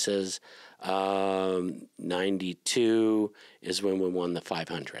races. 92 is when we won the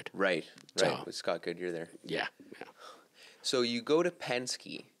 500. Right. With Scott Goodyear there. Yeah. So you go to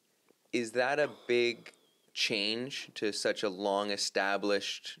Penske. Is that a big change to such a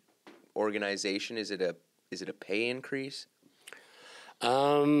long-established organization? Is it a pay increase?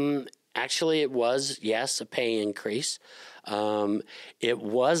 Actually, it was, yes, a pay increase. It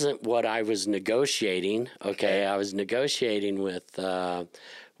wasn't what I was negotiating. Okay, I was negotiating with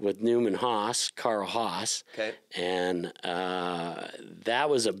Newman Haas, Carl Haas. Okay, and that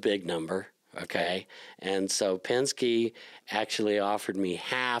was a big number. Okay, and so Penske actually offered me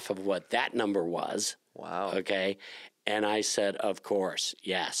half of what that number was. Wow. Okay. And I said, of course,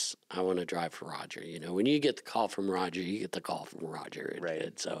 yes, I want to drive for Roger. When you get the call from Roger, you get the call from Roger. Right.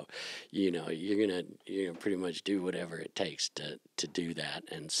 And so, you're gonna pretty much do whatever it takes to do that.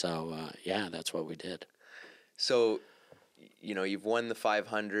 And so, that's what we did. So, you've won the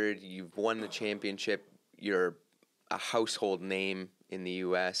 500, you've won the championship, you're a household name in the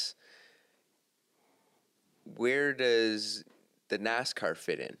U.S. Where does the NASCAR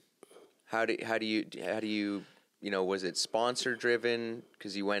fit in? How do you was it sponsor driven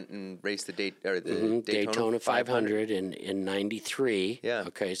because you went and raced the Daytona 500 in 93. Yeah.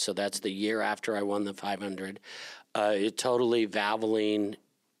 Okay, so that's the year after I won the 500. It totally Valvoline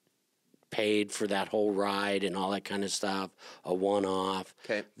paid for that whole ride and all that kind of stuff, a one-off.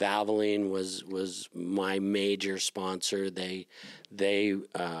 Okay. Valvoline was my major sponsor. They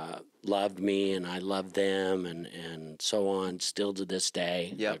loved me and I loved them and so on, still to this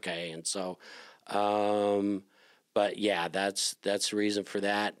day. Yep. Okay, and so But yeah, that's the reason for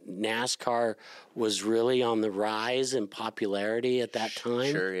that. NASCAR was really on the rise in popularity at that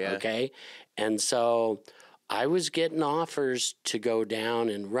time. Sure, yeah. Okay. And so I was getting offers to go down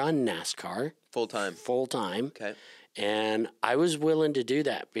and run NASCAR Full time. full time. Okay. And I was willing to do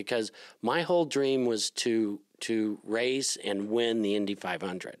that because my whole dream was to race and win the Indy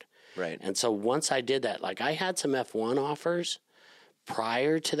 500. Right. And so once I did that, like I had some F1 offers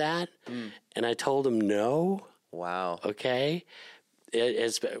prior to that, and I told them no. Wow. Okay.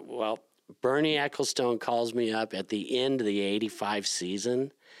 Well, Bernie Ecclestone calls me up at the end of the 85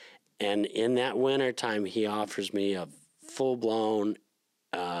 season. And in that wintertime, he offers me a full-blown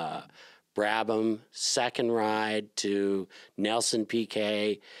Brabham second ride to Nelson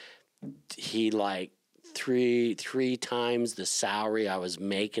PK. He like three times the salary I was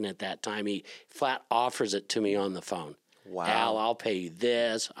making at that time. He flat offers it to me on the phone. Wow. Al, I'll pay you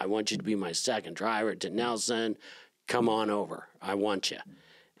this. I want you to be my second driver to Nelson. Come on over. I want you.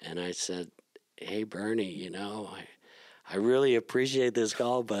 And I said, hey, Bernie, I really appreciate this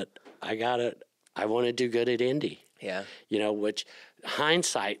call, but I want to do good at Indy. Yeah. Which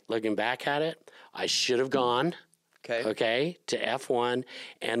hindsight, looking back at it, I should have gone, Okay. to F1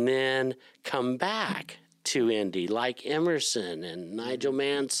 and then come back to Indy like Emerson and Nigel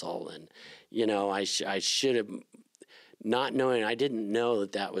Mansell. And, I should have, not knowing, I didn't know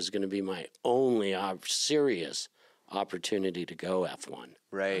that was going to be my only serious opportunity to go F1.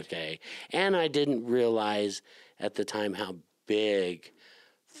 Right. Okay. And I didn't realize at the time how big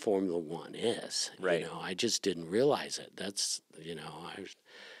Formula One is. Right. I just didn't realize it. That's, I was,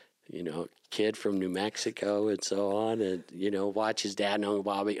 kid from New Mexico and so on, and, watch his dad and Uncle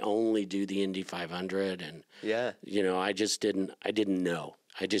Bobby only do the Indy 500. And, Yeah. I didn't know.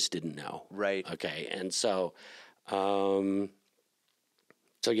 I just didn't know. Right. Okay. And so,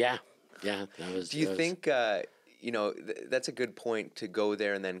 yeah, that was. Do you think, that's a good point to go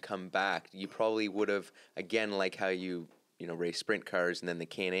there and then come back? You probably would have, again, like how you race sprint cars and then the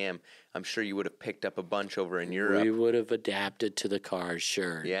Can-Am, I'm sure you would have picked up a bunch over in Europe. We would have adapted to the cars,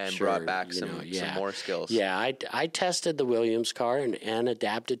 sure. Yeah, and sure, brought back some more skills. Yeah, I tested the Williams car and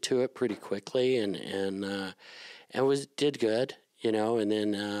adapted to it pretty quickly and did good, and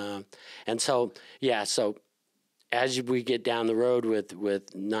then so as we get down the road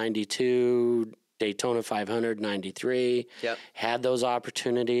with 92, Daytona 500, 93, Yep. had those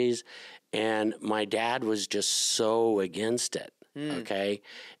opportunities. And my dad was just so against it, okay?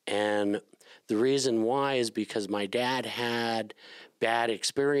 And the reason why is because my dad had bad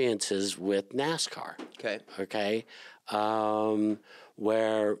experiences with NASCAR, okay?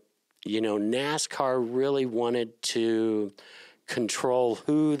 Where, NASCAR really wanted to control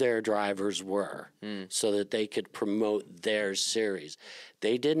who their drivers were so that they could promote their series.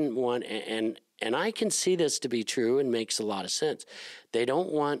 They didn't want, and I can see this to be true and makes a lot of sense. They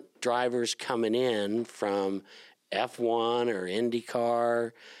don't want drivers coming in from F1 or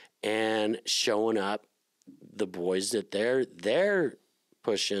IndyCar and showing up the boys that they're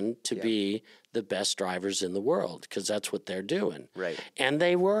pushing to be the best drivers in the world, because that's what they're doing. Right. And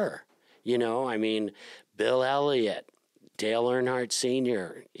they were. Bill Elliott, Dale Earnhardt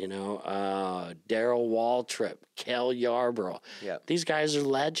Sr., Darrell Waltrip, Kel Yarborough. Yeah. These guys are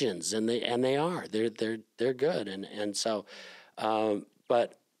legends, and they are. They're good, and so,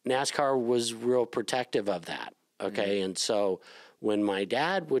 but NASCAR was real protective of that. Okay, and so when my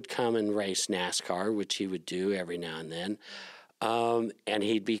dad would come and race NASCAR, which he would do every now and then, and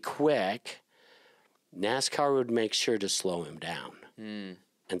he'd be quick, NASCAR would make sure to slow him down.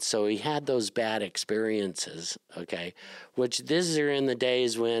 And so he had those bad experiences, okay, which these are in the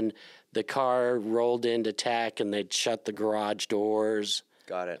days when the car rolled into tech and they'd shut the garage doors.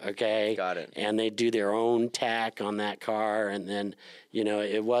 Got it. Okay. Got it. And they'd do their own tack on that car, and then,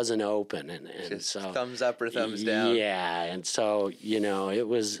 it wasn't open. And Just so thumbs up or thumbs down. Yeah. And so, it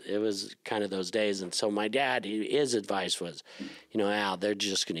was kind of those days. And so my dad, his advice was, Al, they're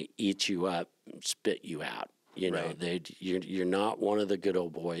just going to eat you up and spit you out. Right. You're not one of the good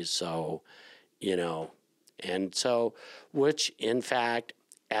old boys, so, and so, which in fact,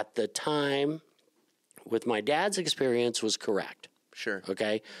 at the time, with my dad's experience, was correct. Sure.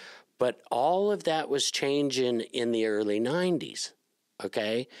 Okay, but all of that was changing in the early 90s.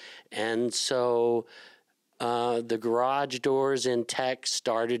 Okay, and so the garage doors in tech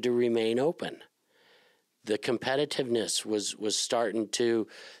started to remain open. The competitiveness was starting to,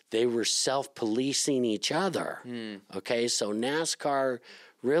 they were self-policing each other. Okay, so NASCAR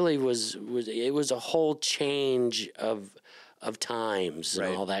really was a whole change of times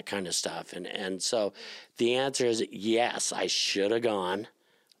and all that kind of stuff. And so the answer is yes, I should have gone,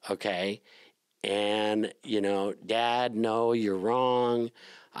 okay, And, Dad, no, you're wrong.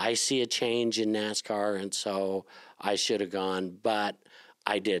 I see a change in NASCAR, and so I should have gone, but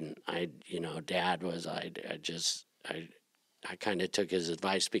I didn't. Dad was, I kind of took his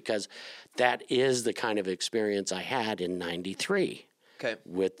advice because that is the kind of experience I had in 93. Okay.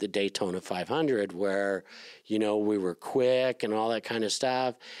 With the Daytona 500 where, we were quick and all that kind of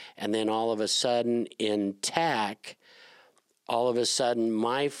stuff. And then all of a sudden in tech,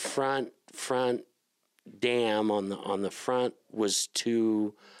 my front dam on the front was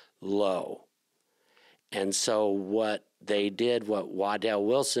too low. And so what they did, what Waddell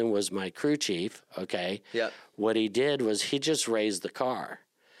Wilson was my crew chief, okay? Yeah. What he did was he just raised the car.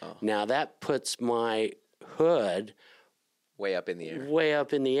 Oh. Now that puts my hood way up in the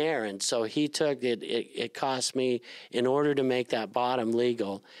air. And so he took it. It cost me, in order to make that bottom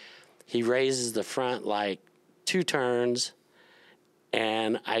legal, he raises the front like 2 turns,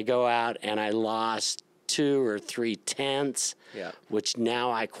 and I go out and I lost 2 or 3 tenths, which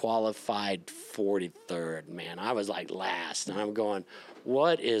now I qualified 43rd. Man, I was like last, and I'm going,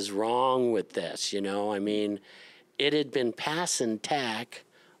 what is wrong with this? I mean, it had been passing tech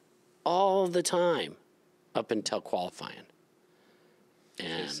all the time up until qualifying.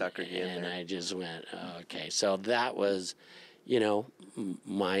 And I just went, okay. So that was, your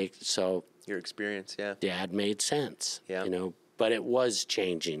experience, yeah. Dad made sense, but it was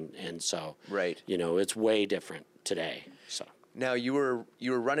changing, and so, right. It's way different today. So now you were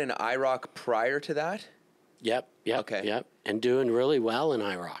running IROC prior to that? Yep. Okay. Yep, and doing really well in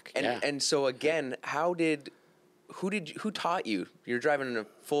IROC. And so again, who taught you? You're driving a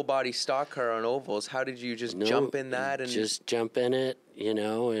full body stock car on ovals. How did you just jump in that? And just jump in it,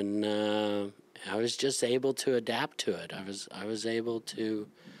 and I was just able to adapt to it. I was able to,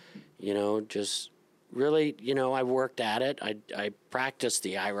 just really, I worked at it. I practiced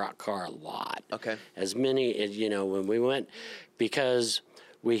the IROC car a lot. Okay. As many as, when we went, because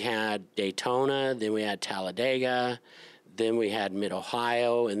we had Daytona, then we had Talladega, then we had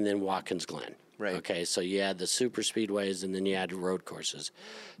Mid-Ohio, and then Watkins Glen. Right. Okay, so you had the super speedways, and then you had the road courses.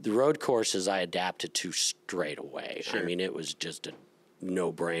 The road courses I adapted to straight away. Sure. I mean, it was just a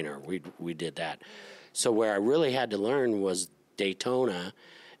no-brainer. We did that. So where I really had to learn was Daytona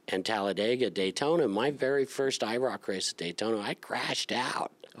and Talladega. Daytona, my very first IROC race at Daytona, I crashed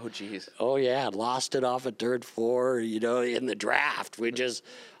out. Oh, geez. Oh, yeah, lost it off a third floor, in the draft. We just,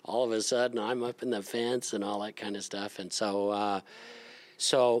 all of a sudden, I'm up in the fence and all that kind of stuff. And so,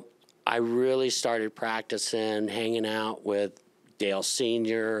 I really started practicing, hanging out with Dale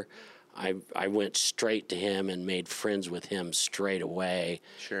Sr. I went straight to him and made friends with him straight away.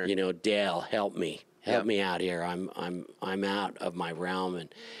 Sure. Dale, help me out here. I'm out of my realm,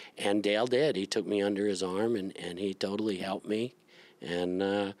 and Dale did. He took me under his arm and he totally helped me,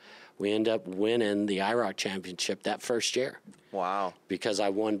 and we ended up winning the IROC championship that first year. Wow! Because I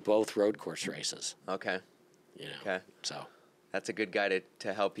won both road course races. Okay. Okay. So. That's a good guy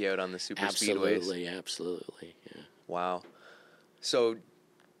to help you out on the super speedways. Absolutely, yeah. Wow. So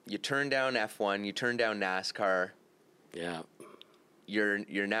you turned down F1, you turned down NASCAR. Yeah.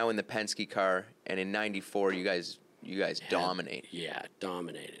 You're now in the Penske car, and in '94 you guys dominate. Yeah,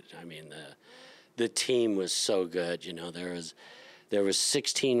 dominated. I mean, the team was so good. There was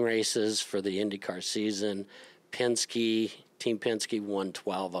 16 races for the IndyCar season. Team Penske won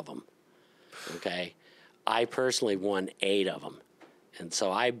 12 of them. Okay. I personally won 8 of them, and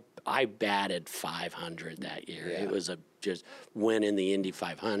so I batted 500 that year. Yeah. It was just winning the Indy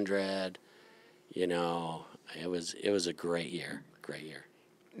 500. It was a great year.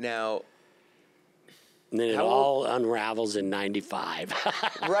 Now, and then it all unravels in 95.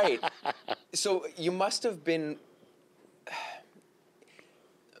 Right. So you must have been,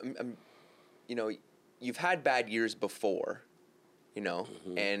 you've had bad years before,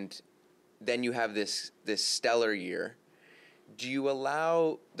 mm-hmm. and then you have this stellar year. Do you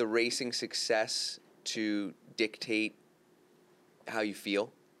allow the racing success to dictate how you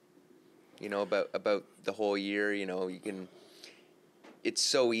feel? About the whole year. It's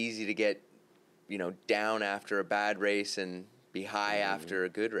so easy to get, down after a bad race and be high after a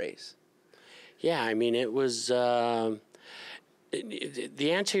good race. Yeah, I mean, it was. The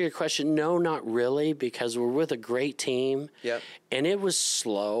answer to your question, no, not really, because we're with a great team. Yep. And it was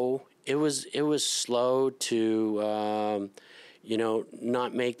slow. It was slow to,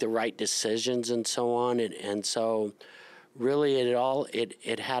 not make the right decisions and so on. And so really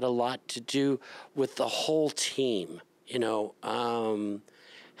it had a lot to do with the whole team. How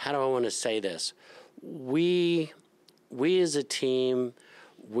do I want to say this? We as a team,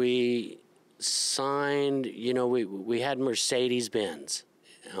 we signed, we had Mercedes-Benz.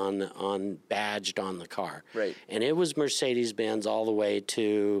 on badged on the car. Right. And it was Mercedes-Benz all the way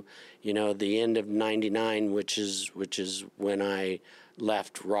to, the end of '99, which is when I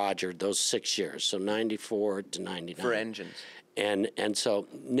left Roger, those 6 years. So 94 to 99. For engines. And so,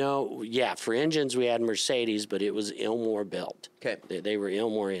 no, yeah, for engines we had Mercedes, but it was Ilmor built. Okay. They were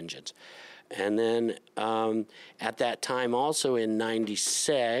Ilmor engines. And then at that time also in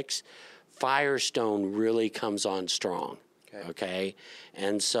 96, Firestone really comes on strong. Okay.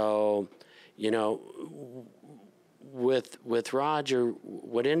 And so, with Roger,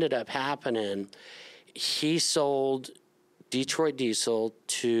 what ended up happening, he sold Detroit Diesel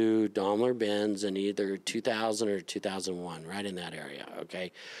to Daimler-Benz in either 2000 or 2001, right in that area.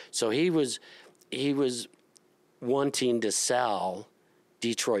 Okay. So he was wanting to sell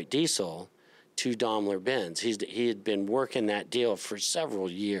Detroit Diesel to Daimler-Benz. He had been working that deal for several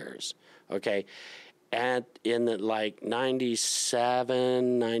years. Okay. And in the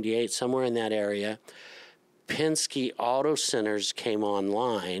 97, 98, somewhere in that area, Penske Auto Centers came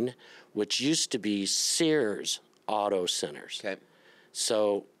online, which used to be Sears Auto Centers. Okay.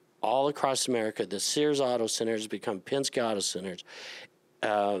 So all across America, the Sears Auto Centers become Penske Auto Centers,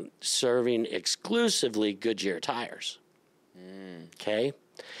 serving exclusively Goodyear tires. Okay.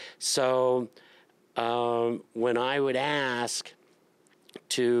 So when I would ask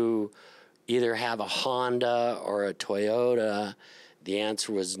to either have a Honda or a Toyota, the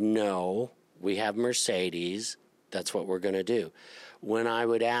answer was no. We have Mercedes. That's what we're going to do. When I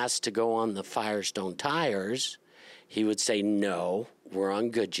would ask to go on the Firestone tires, he would say, no, we're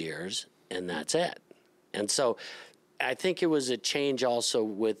on Goodyear's, and that's it. And so I think it was a change also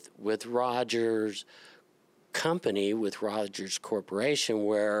with Rogers' company, with Rogers Corporation,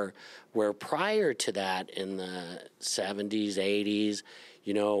 where prior to that in the 70s, 80s,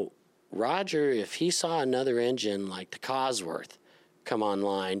 Roger, if he saw another engine like the Cosworth come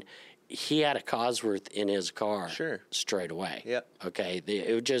online, he had a Cosworth in his car straight away. Yep. Okay.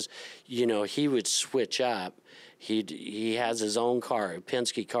 It would just, he would switch up. He has his own car, a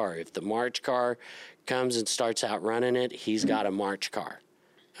Penske car. If the March car comes and starts out running it, he's got a March car.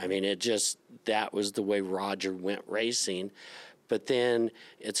 I mean, that was the way Roger went racing. But then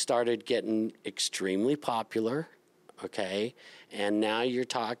it started getting extremely popular. Okay. And now you're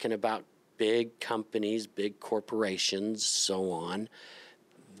talking about big companies, big corporations, so on,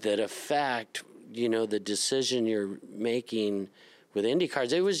 that affect, the decision you're making with Indy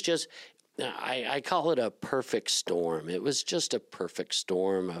cars. It was just, I call it a perfect storm. It was just a perfect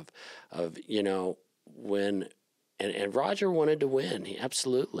storm of when, and Roger wanted to win.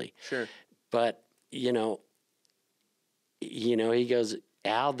 Absolutely. Sure. But, he goes,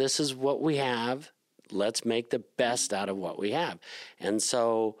 Al, this is what we have. Let's make the best out of what we have. And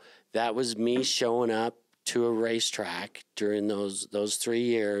so that was me showing up to a racetrack during those 3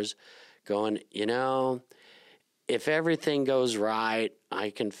 years going, if everything goes right, I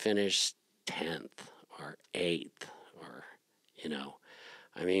can finish 10th or 8th or,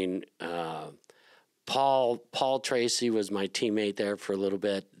 Paul Tracy was my teammate there for a little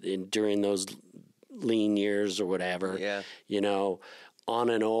bit during those lean years or whatever. Yeah. On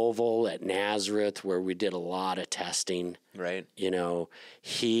an oval at Nazareth where we did a lot of testing. Right.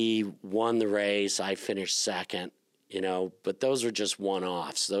 He won the race. I finished second, but those are just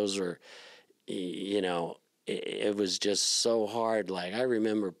one-offs. Those are, it was just so hard. Like I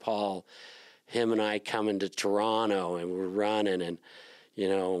remember Paul, him and I coming to Toronto and we're running and,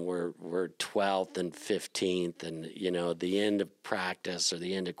 we're 12th and 15th and, the end of practice or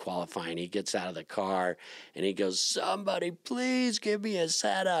the end of qualifying, he gets out of the car and he goes, somebody please give me a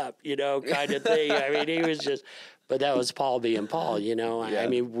setup, kind of thing. I mean, he was just, but that was Paul being Paul, Yeah. I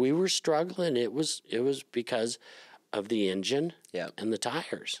mean, we were struggling. It was because of the engine and the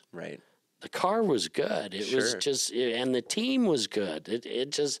tires. Right. The car was good. It was just, and the team was good.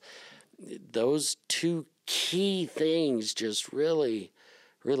 It just, those two key things just really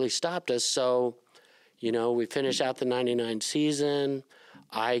stopped us. So, we finish out the 99 season.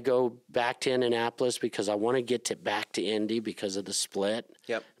 I go back to Indianapolis because I want to get back to Indy because of the split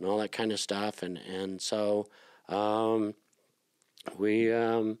and all that kind of stuff. And so we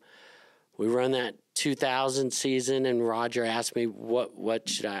run that 2000 season, and Roger asked me, what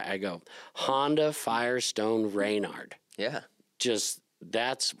should I go? Honda, Firestone, Reynard. Yeah. Just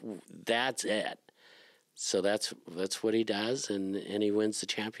that's it. So that's what he does, and he wins the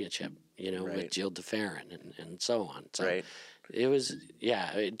championship, with Gilles de Ferran and so on. So it was,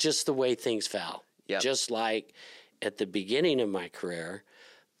 just the way things fell. Yep. Just like at the beginning of my career,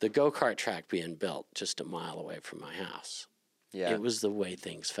 the go-kart track being built just a mile away from my house. Yeah. It was the way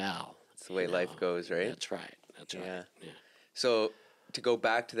things fell. It's the way life goes, right? That's right. Yeah. So to go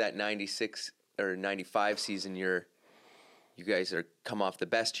back to that 96 or 95 season, you guys are come off the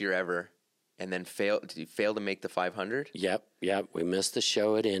best year ever, and then did you fail to make the 500? Yep. We missed the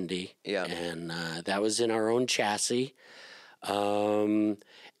show at Indy. Yeah. And that was in our own chassis. And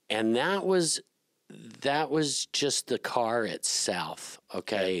that was just the car itself.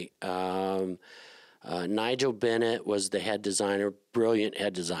 Okay. Nigel Bennett was the head designer, brilliant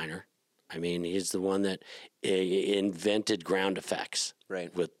head designer. I mean, he's the one that invented ground effects,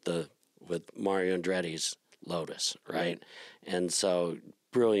 right, with Mario Andretti's Lotus, right? And so,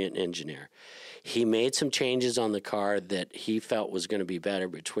 brilliant engineer. He made some changes on the car that he felt was going to be better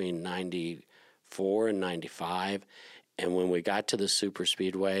between 94 and 95. And when we got to the super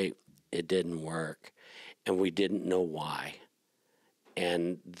speedway, it didn't work. And we didn't know why.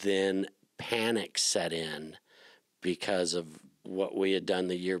 And then panic set in because of what we had done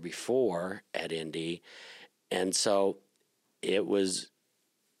the year before at Indy. And so it was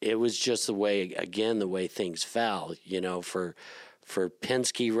just the way things fell, for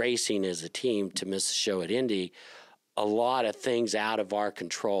Penske Racing as a team to miss the show at Indy. A lot of things out of our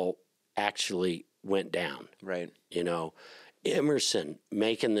control actually went down. Right. Emerson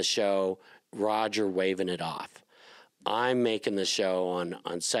making the show, Roger waving it off. I'm making the show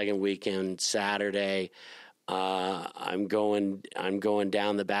on second weekend, Saturday. I'm going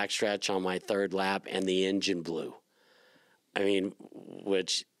down the backstretch on my third lap, and the engine blew. I mean,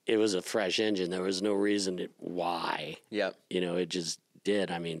 which it was a fresh engine. There was no reason why. Yep. It just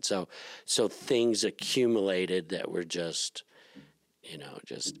did. I mean, so things accumulated that were just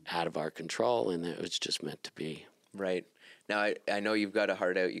out of our control, and it was just meant to be. Right. Now, I know you've got a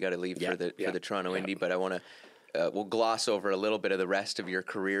heart out. You got to leave for the Toronto Indy, but I want to. We'll gloss over a little bit of the rest of your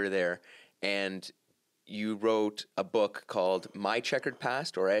career there. And you wrote a book called My Checkered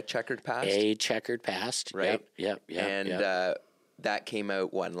Past, or A Checkered Past? A Checkered Past. Right. Yep. And that came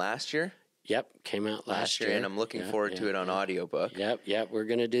out, last year? Yep, came out last year. And I'm looking forward to it on audiobook. Yep, we're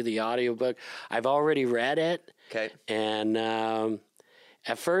going to do the audiobook. I've already read it. Okay. And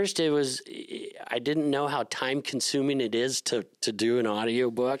at first I didn't know how time-consuming it is to do an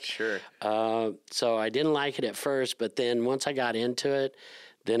audiobook. Sure. So I didn't like it at first, but then once I got into it,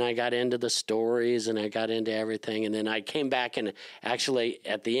 then I got into the stories and I got into everything. And then I came back and actually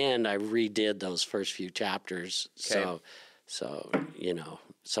at the end I redid those first few chapters. Okay. So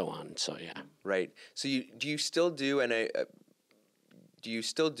so on. So yeah. Right. So do you still do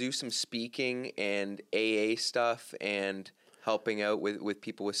some speaking and AA stuff and helping out with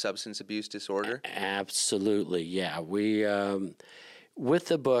people with substance abuse disorder? Absolutely, yeah. We with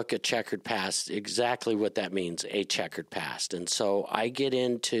the book A Checkered Past, exactly what that means, a checkered past. And so I get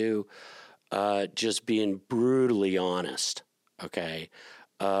into just being brutally honest, okay,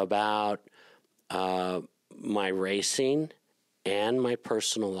 about my racing and my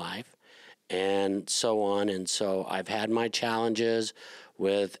personal life and so on. And so I've had my challenges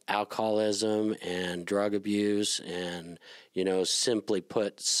with alcoholism and drug abuse and, simply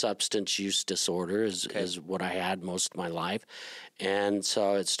put, substance use disorder is what I had most of my life. And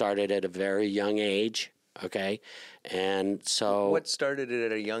so it started at a very young age, okay? And so... What started it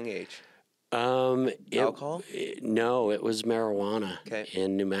at a young age? Alcohol? No, it was marijuana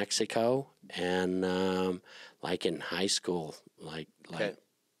in New Mexico and in high school, like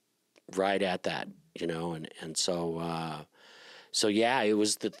right at that, and so... So yeah, it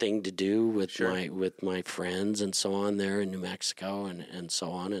was the thing to do with my friends and so on there in New Mexico and so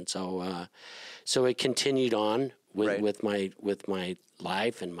on, and so it continued on with my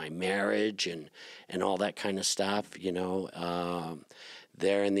life and my marriage and all that kind of stuff. There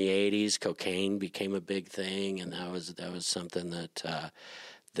in the 80s, cocaine became a big thing, and that was something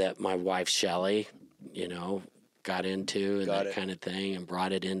that my wife Shelley, got into and that kind of thing, and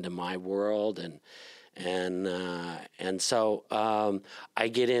brought it into my world and so I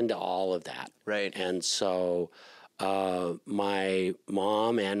get into all of that. Right. And so my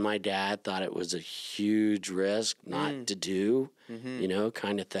mom and my dad thought it was a huge risk not to do,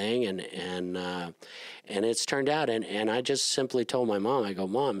 kind of thing. And it's turned out. And I just simply told my mom, I go,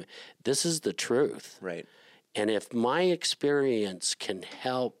 Mom, this is the truth. Right. And if my experience can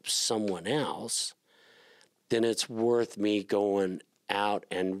help someone else, then it's worth me going out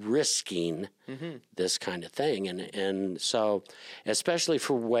and risking this kind of thing. And so, especially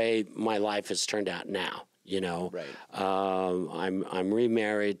for the way my life has turned out now, Right. I'm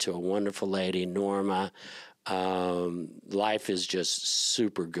remarried to a wonderful lady, Norma. Life is just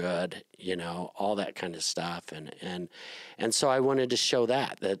super good, all that kind of stuff. And so I wanted to show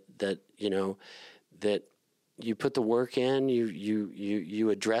that you put the work in, you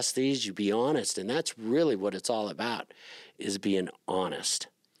address these, you be honest, and that's really what it's all about, is being honest,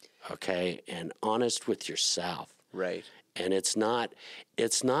 okay, and honest with yourself. Right. And it's not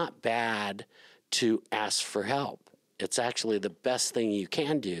bad to ask for help. It's actually the best thing you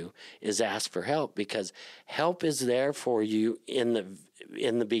can do is ask for help, because help is there for you in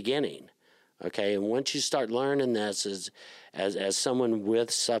the beginning. Okay, and once you start learning this as someone with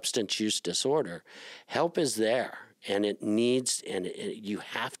substance use disorder, help is there, and you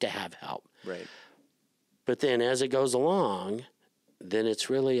have to have help. Right. But then as it goes along, then it's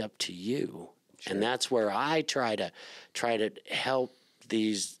really up to you. Sure. And that's where I try to help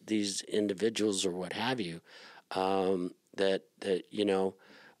these individuals or what have you. That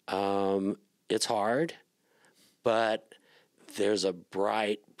it's hard, but there's a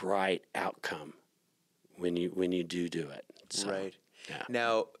bright outcome when you do it. So, right. Yeah.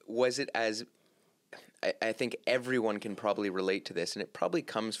 Now, was it as I think everyone can probably relate to this, and it probably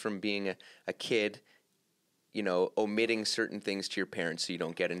comes from being a kid, omitting certain things to your parents so you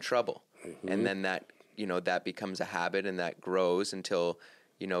don't get in trouble. Mm-hmm. And then that becomes a habit, and that grows until,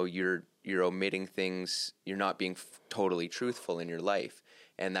 you're omitting things, you're not being totally truthful in your life.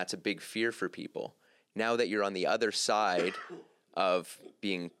 And that's a big fear for people. Now that you're on the other side of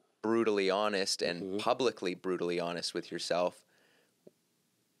being brutally honest and mm-hmm. publicly brutally honest with yourself,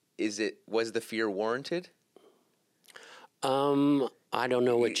 was the fear warranted? I don't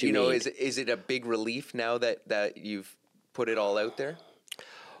know what you mean. Is it a big relief now that you've put it all out there?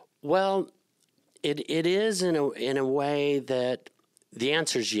 Well, it is in a way that the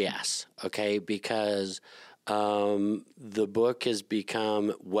answer is yes, okay, because the book has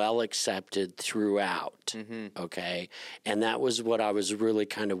become well accepted throughout, mm-hmm. okay, and that was what I was really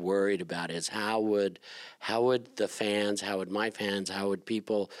kind of worried about, is how would the fans, how would my fans, how would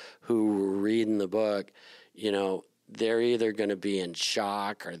people who were reading the book, they're either going to be in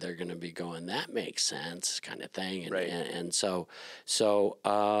shock or they're going to be going, that makes sense, kind of thing. And, right. and so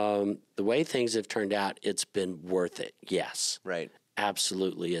the way things have turned out, it's been worth it. Yes. Right.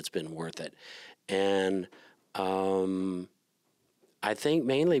 Absolutely, it's been worth it. And I think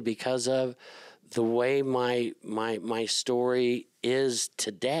mainly because of the way my story is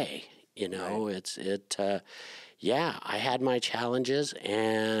today. Right. I had my challenges,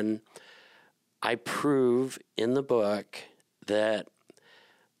 and I prove in the book that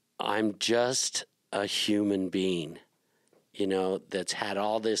I'm just a human being, that's had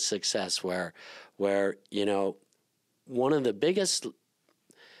all this success where one of the biggest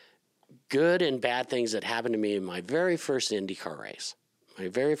good and bad things that happened to me in my very first IndyCar race,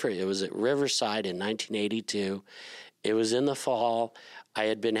 it was at Riverside in 1982. It was in the fall. I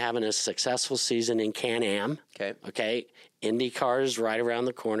had been having a successful season in Can-Am. Okay. IndyCar's right around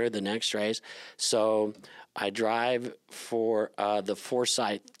the corner, the next race. So I drive for the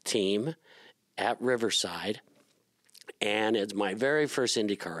Forsyth team at Riverside, and it's my very first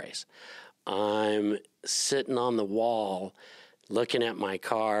IndyCar race. I'm sitting on the wall looking at my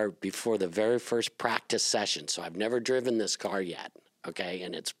car before the very first practice session. So I've never driven this car yet. Okay,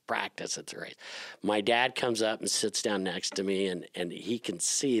 and it's practice at the race. My dad comes up and sits down next to me, and he can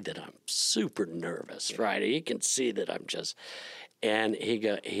see that I'm super nervous, yeah. Right? He can see that I'm just, and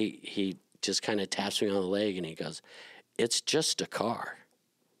he just kind of taps me on the leg, and he goes, "It's just a car.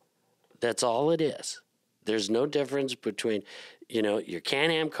 That's all it is. There's no difference between, your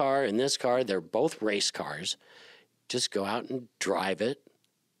Can-Am car and this car. They're both race cars. Just go out and drive it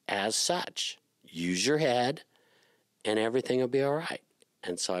as such. Use your head, and everything will be all right."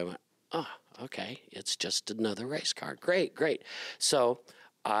 And so I went, oh, okay, it's just another race car. Great. So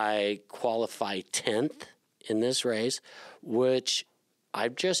I qualified 10th in this race, which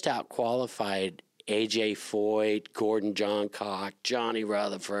I've just out-qualified A.J. Foyt, Gordon Johncock, Johnny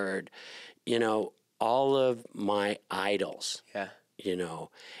Rutherford, all of my idols. Yeah.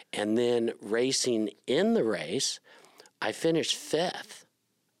 And then racing in the race, I finished 5th.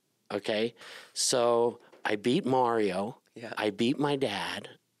 Okay, so I beat Mario. Yeah. I beat my dad,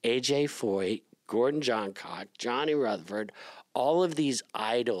 A.J. Foyt, Gordon Johncock, Johnny Rutherford, all of these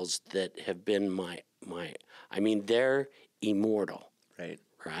idols that have been they're immortal.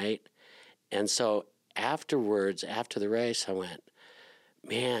 Right? And so afterwards, after the race, I went,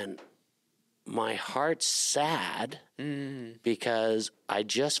 man, my heart's sad because I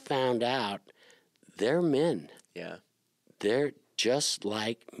just found out they're men. Yeah. They're just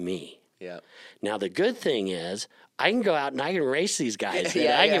like me. Yeah. Now the good thing is I can go out and I can race these guys.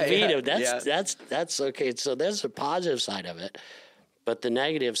 I can beat them. That's okay. So there's the positive side of it, but the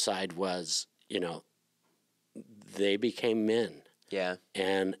negative side was, they became men. Yeah.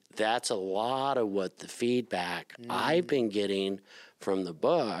 And that's a lot of what the feedback I've been getting from the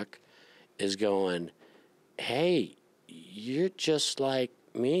book is going, hey, you're just like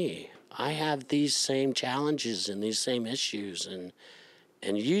me. I have these same challenges and these same issues, and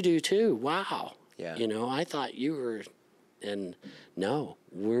you do too. Wow. Yeah. You know, I thought you were, and no,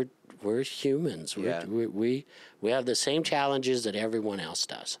 we're humans. Yeah. We have the same challenges that everyone else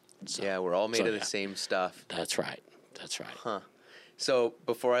does. So, Yeah, we're all made of the same stuff. That's right. That's right. Huh. So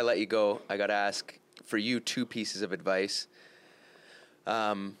before I let you go, I got to ask for you 2 pieces of advice.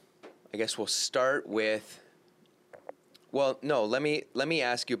 I guess we'll start with. Well, no, let me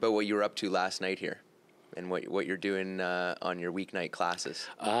ask you about what you were up to last night here, and what you're doing on your weeknight classes.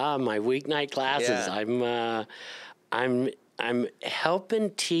 My weeknight classes. Yeah. I'm helping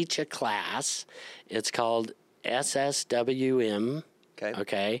teach a class. It's called SSWM.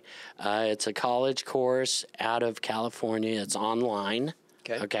 Okay. It's a college course out of California. It's online.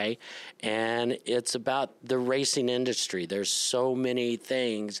 Okay. And it's about the racing industry. There's so many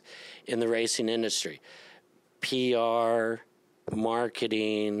things in the racing industry. PR,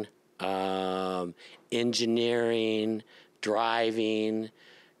 marketing, engineering, driving,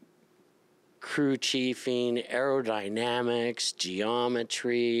 crew chiefing, aerodynamics,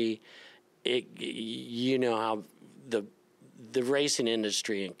 geometry. You know how the racing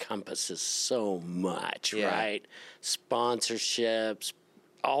industry encompasses so much, right? Sponsorships,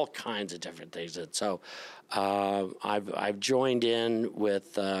 all kinds of different things. And so I've joined in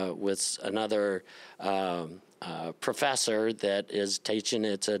with another professor that is teaching.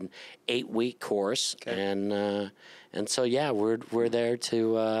 It's an 8-week course, and so we're there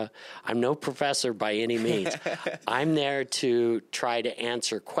to. I'm no professor by any means. I'm there to try to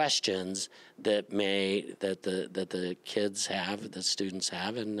answer questions that the kids have, the students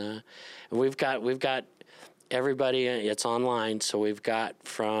have, and we've got everybody. It's online, so we've got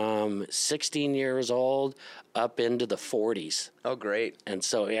from 16 years old up into the 40s. Oh, great! And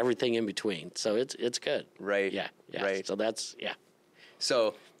so everything in between. So it's good. Right. Yeah. Right. So that's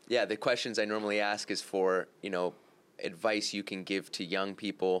So the questions I normally ask is for advice you can give to young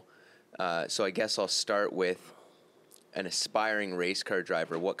people. So I guess I'll start with an aspiring race car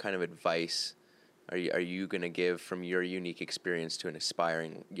driver. What kind of advice are you going to give from your unique experience to an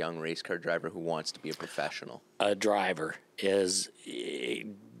aspiring young race car driver who wants to be a professional? A driver is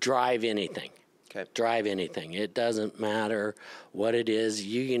drive anything. Okay. Drive anything. It doesn't matter what it is.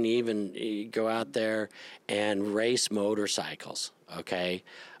 You can even go out there and race motorcycles, okay?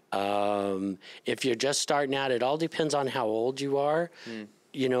 If you're just starting out, it all depends on how old you are.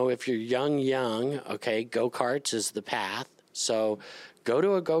 You know, if you're young, okay, go-karts is the path. So go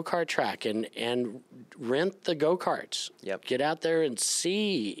to a go-kart track and rent the go-karts. Yep. Get out there and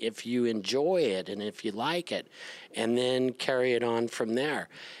see if you enjoy it and if you like it, and then carry it on from there.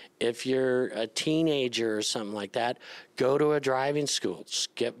 If you're a teenager or something like that, go to a driving school,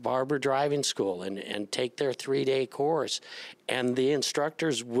 Skip Barber Driving School, and take their 3-day course. And the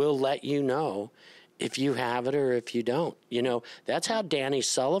instructors will let you know if you have it or if you don't. You know, that's how Danny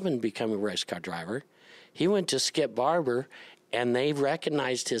Sullivan became a race car driver. He went to Skip Barber, and they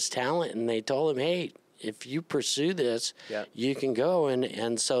recognized his talent, and they told him, hey, if you pursue this, you can go.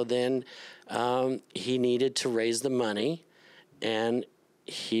 And so then he needed to raise the money, and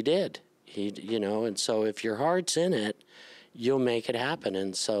he did. And so if your heart's in it, you'll make it happen.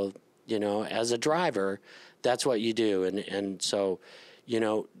 And so, as a driver, that's what you do. And so,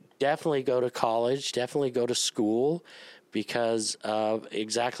 definitely go to college, definitely go to school, because of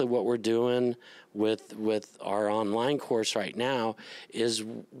exactly what we're doing with our online course right now is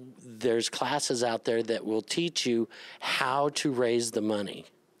there's classes out there that will teach you how to raise the money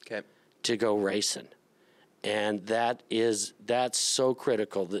to go racing. And that's so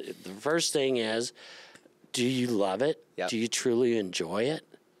critical. The first thing is, do you love it? Yep. Do you truly enjoy it?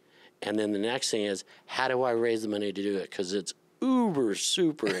 And then the next thing is, how do I raise the money to do it? Because it's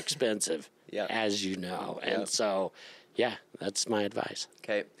super expensive, as you know. And so, that's my advice.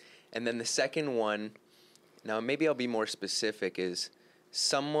 Okay. And then the second one, now maybe I'll be more specific, is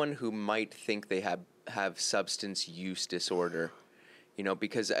someone who might think they have substance use disorder,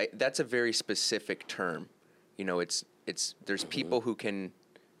 because that's a very specific term. There's people who can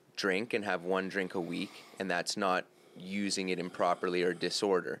drink and have 1 drink a week, and that's not using it improperly or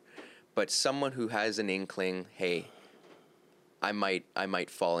disorder. But someone who has an inkling, hey, I might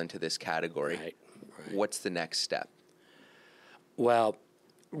fall into this category. Right. What's the next step? Well,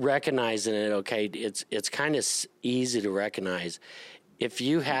 recognizing it, okay, it's kind of easy to recognize. If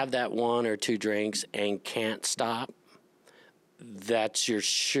you have that 1 or 2 drinks and can't stop, that's your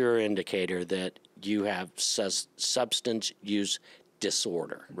sure indicator that you have substance use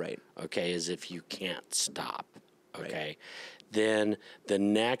disorder. Right. Okay, is if you can't stop. Okay. Right. Then the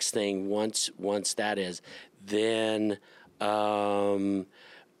next thing, once that is, then a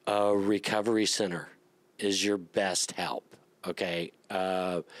recovery center is your best help. Okay.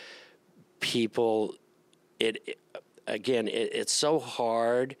 People, it's so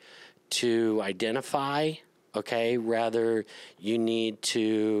hard to identify. Okay, rather you need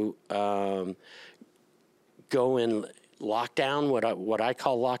to go in lockdown, what I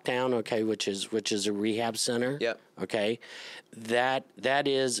call lockdown. Okay, which is a rehab center. Yep. Okay, that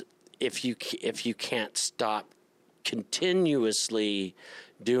is if you can't stop continuously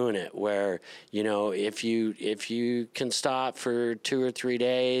doing it, where if you can stop for 2 or 3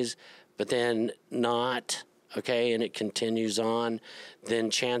 days, but then not, okay, and it continues on, then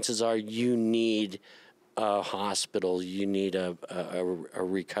chances are you need a hospital, you need a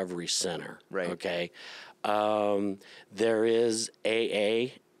recovery center. Right. Okay. There is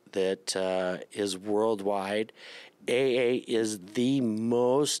AA that is worldwide. AA is the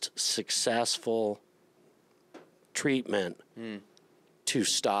most successful treatment to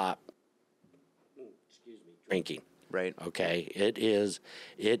stop drinking. Right. Okay. It is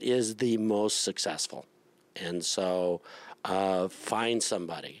the most successful. And so find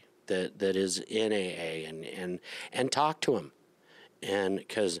somebody that is in AA and talk to them, and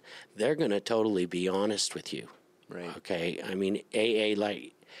because they're going to totally be honest with you. Right. Okay. I mean, AA,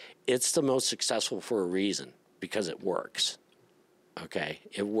 like, it's the most successful for a reason, because it works. Okay.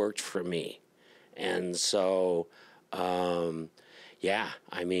 It worked for me. And so, I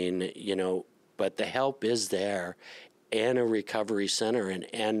mean, but the help is there in a recovery center.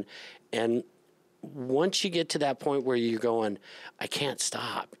 And once you get to that point where you're going, I can't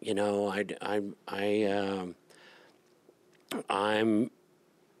stop, I'm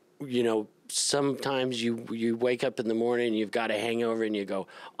sometimes you wake up in the morning and you've got a hangover and you go,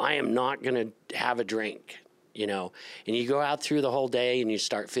 I am not going to have a drink, and you go out through the whole day and you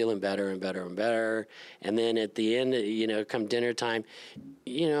start feeling better and better and better. And then at the end, come dinner time,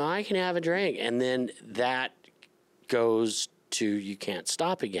 I can have a drink. And then that goes to, you can't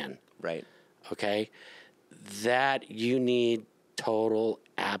stop again. Right. Okay, that you need total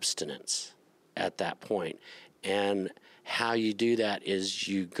abstinence at that point. And how you do that is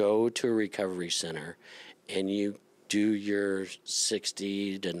you go to a recovery center and you do your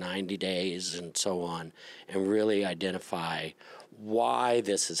 60 to 90 days and so on, and really identify why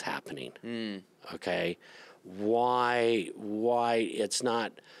this is happening. Okay, why it's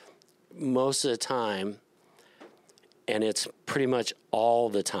not most of the time. And it's pretty much all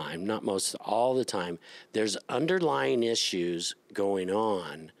the time, not most, all the time, there's underlying issues going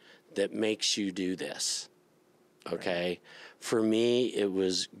on that makes you do this. Okay? Right. For me, it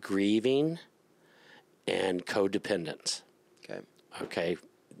was grieving and codependence. Okay?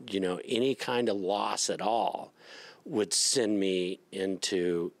 Any kind of loss at all would send me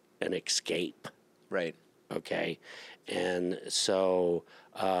into an escape. Right. Okay? And so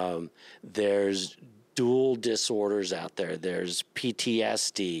there's dual disorders out there. There's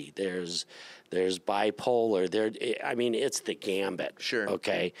PTSD. There's bipolar. It's the gambit. Sure.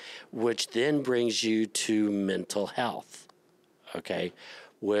 Okay, which then brings you to mental health. Okay,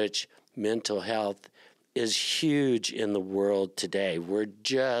 which mental health is huge in the world today. We're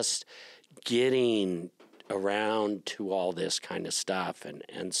just getting around to all this kind of stuff,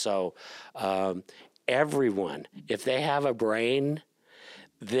 and so everyone, if they have a brain,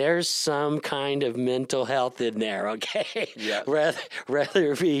 there's some kind of mental health in there, okay? Yeah.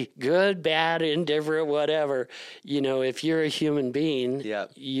 Whether it be good, bad, indifferent, whatever. If you're a human being, yeah,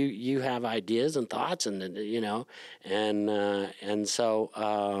 you have ideas and thoughts, and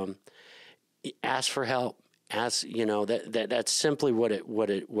so ask for help. Ask, that's simply what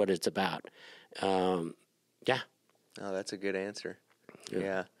it's about. Yeah. Oh, that's a good answer.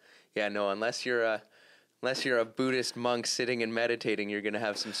 Yeah. No, unless you're a Buddhist monk sitting and meditating, you're going to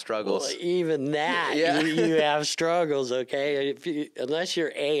have some struggles. Well, even that, you have struggles, okay? Unless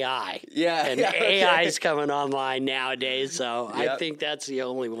you're AI. Yeah. And AI is coming online nowadays, so I think that's the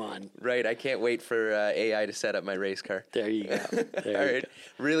only one. Right. I can't wait for AI to set up my race car. There you go. All right.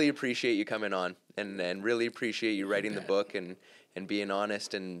 Really appreciate you coming on, and really appreciate you writing the book and being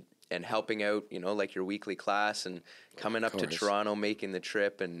honest and helping out, like your weekly class and coming up to Toronto, making the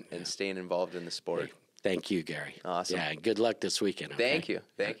trip and staying involved in the sport. Hey. Thank you, Gary. Awesome. Yeah, good luck this weekend. Okay?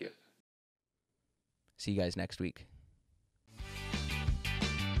 Thank you. See you guys next week.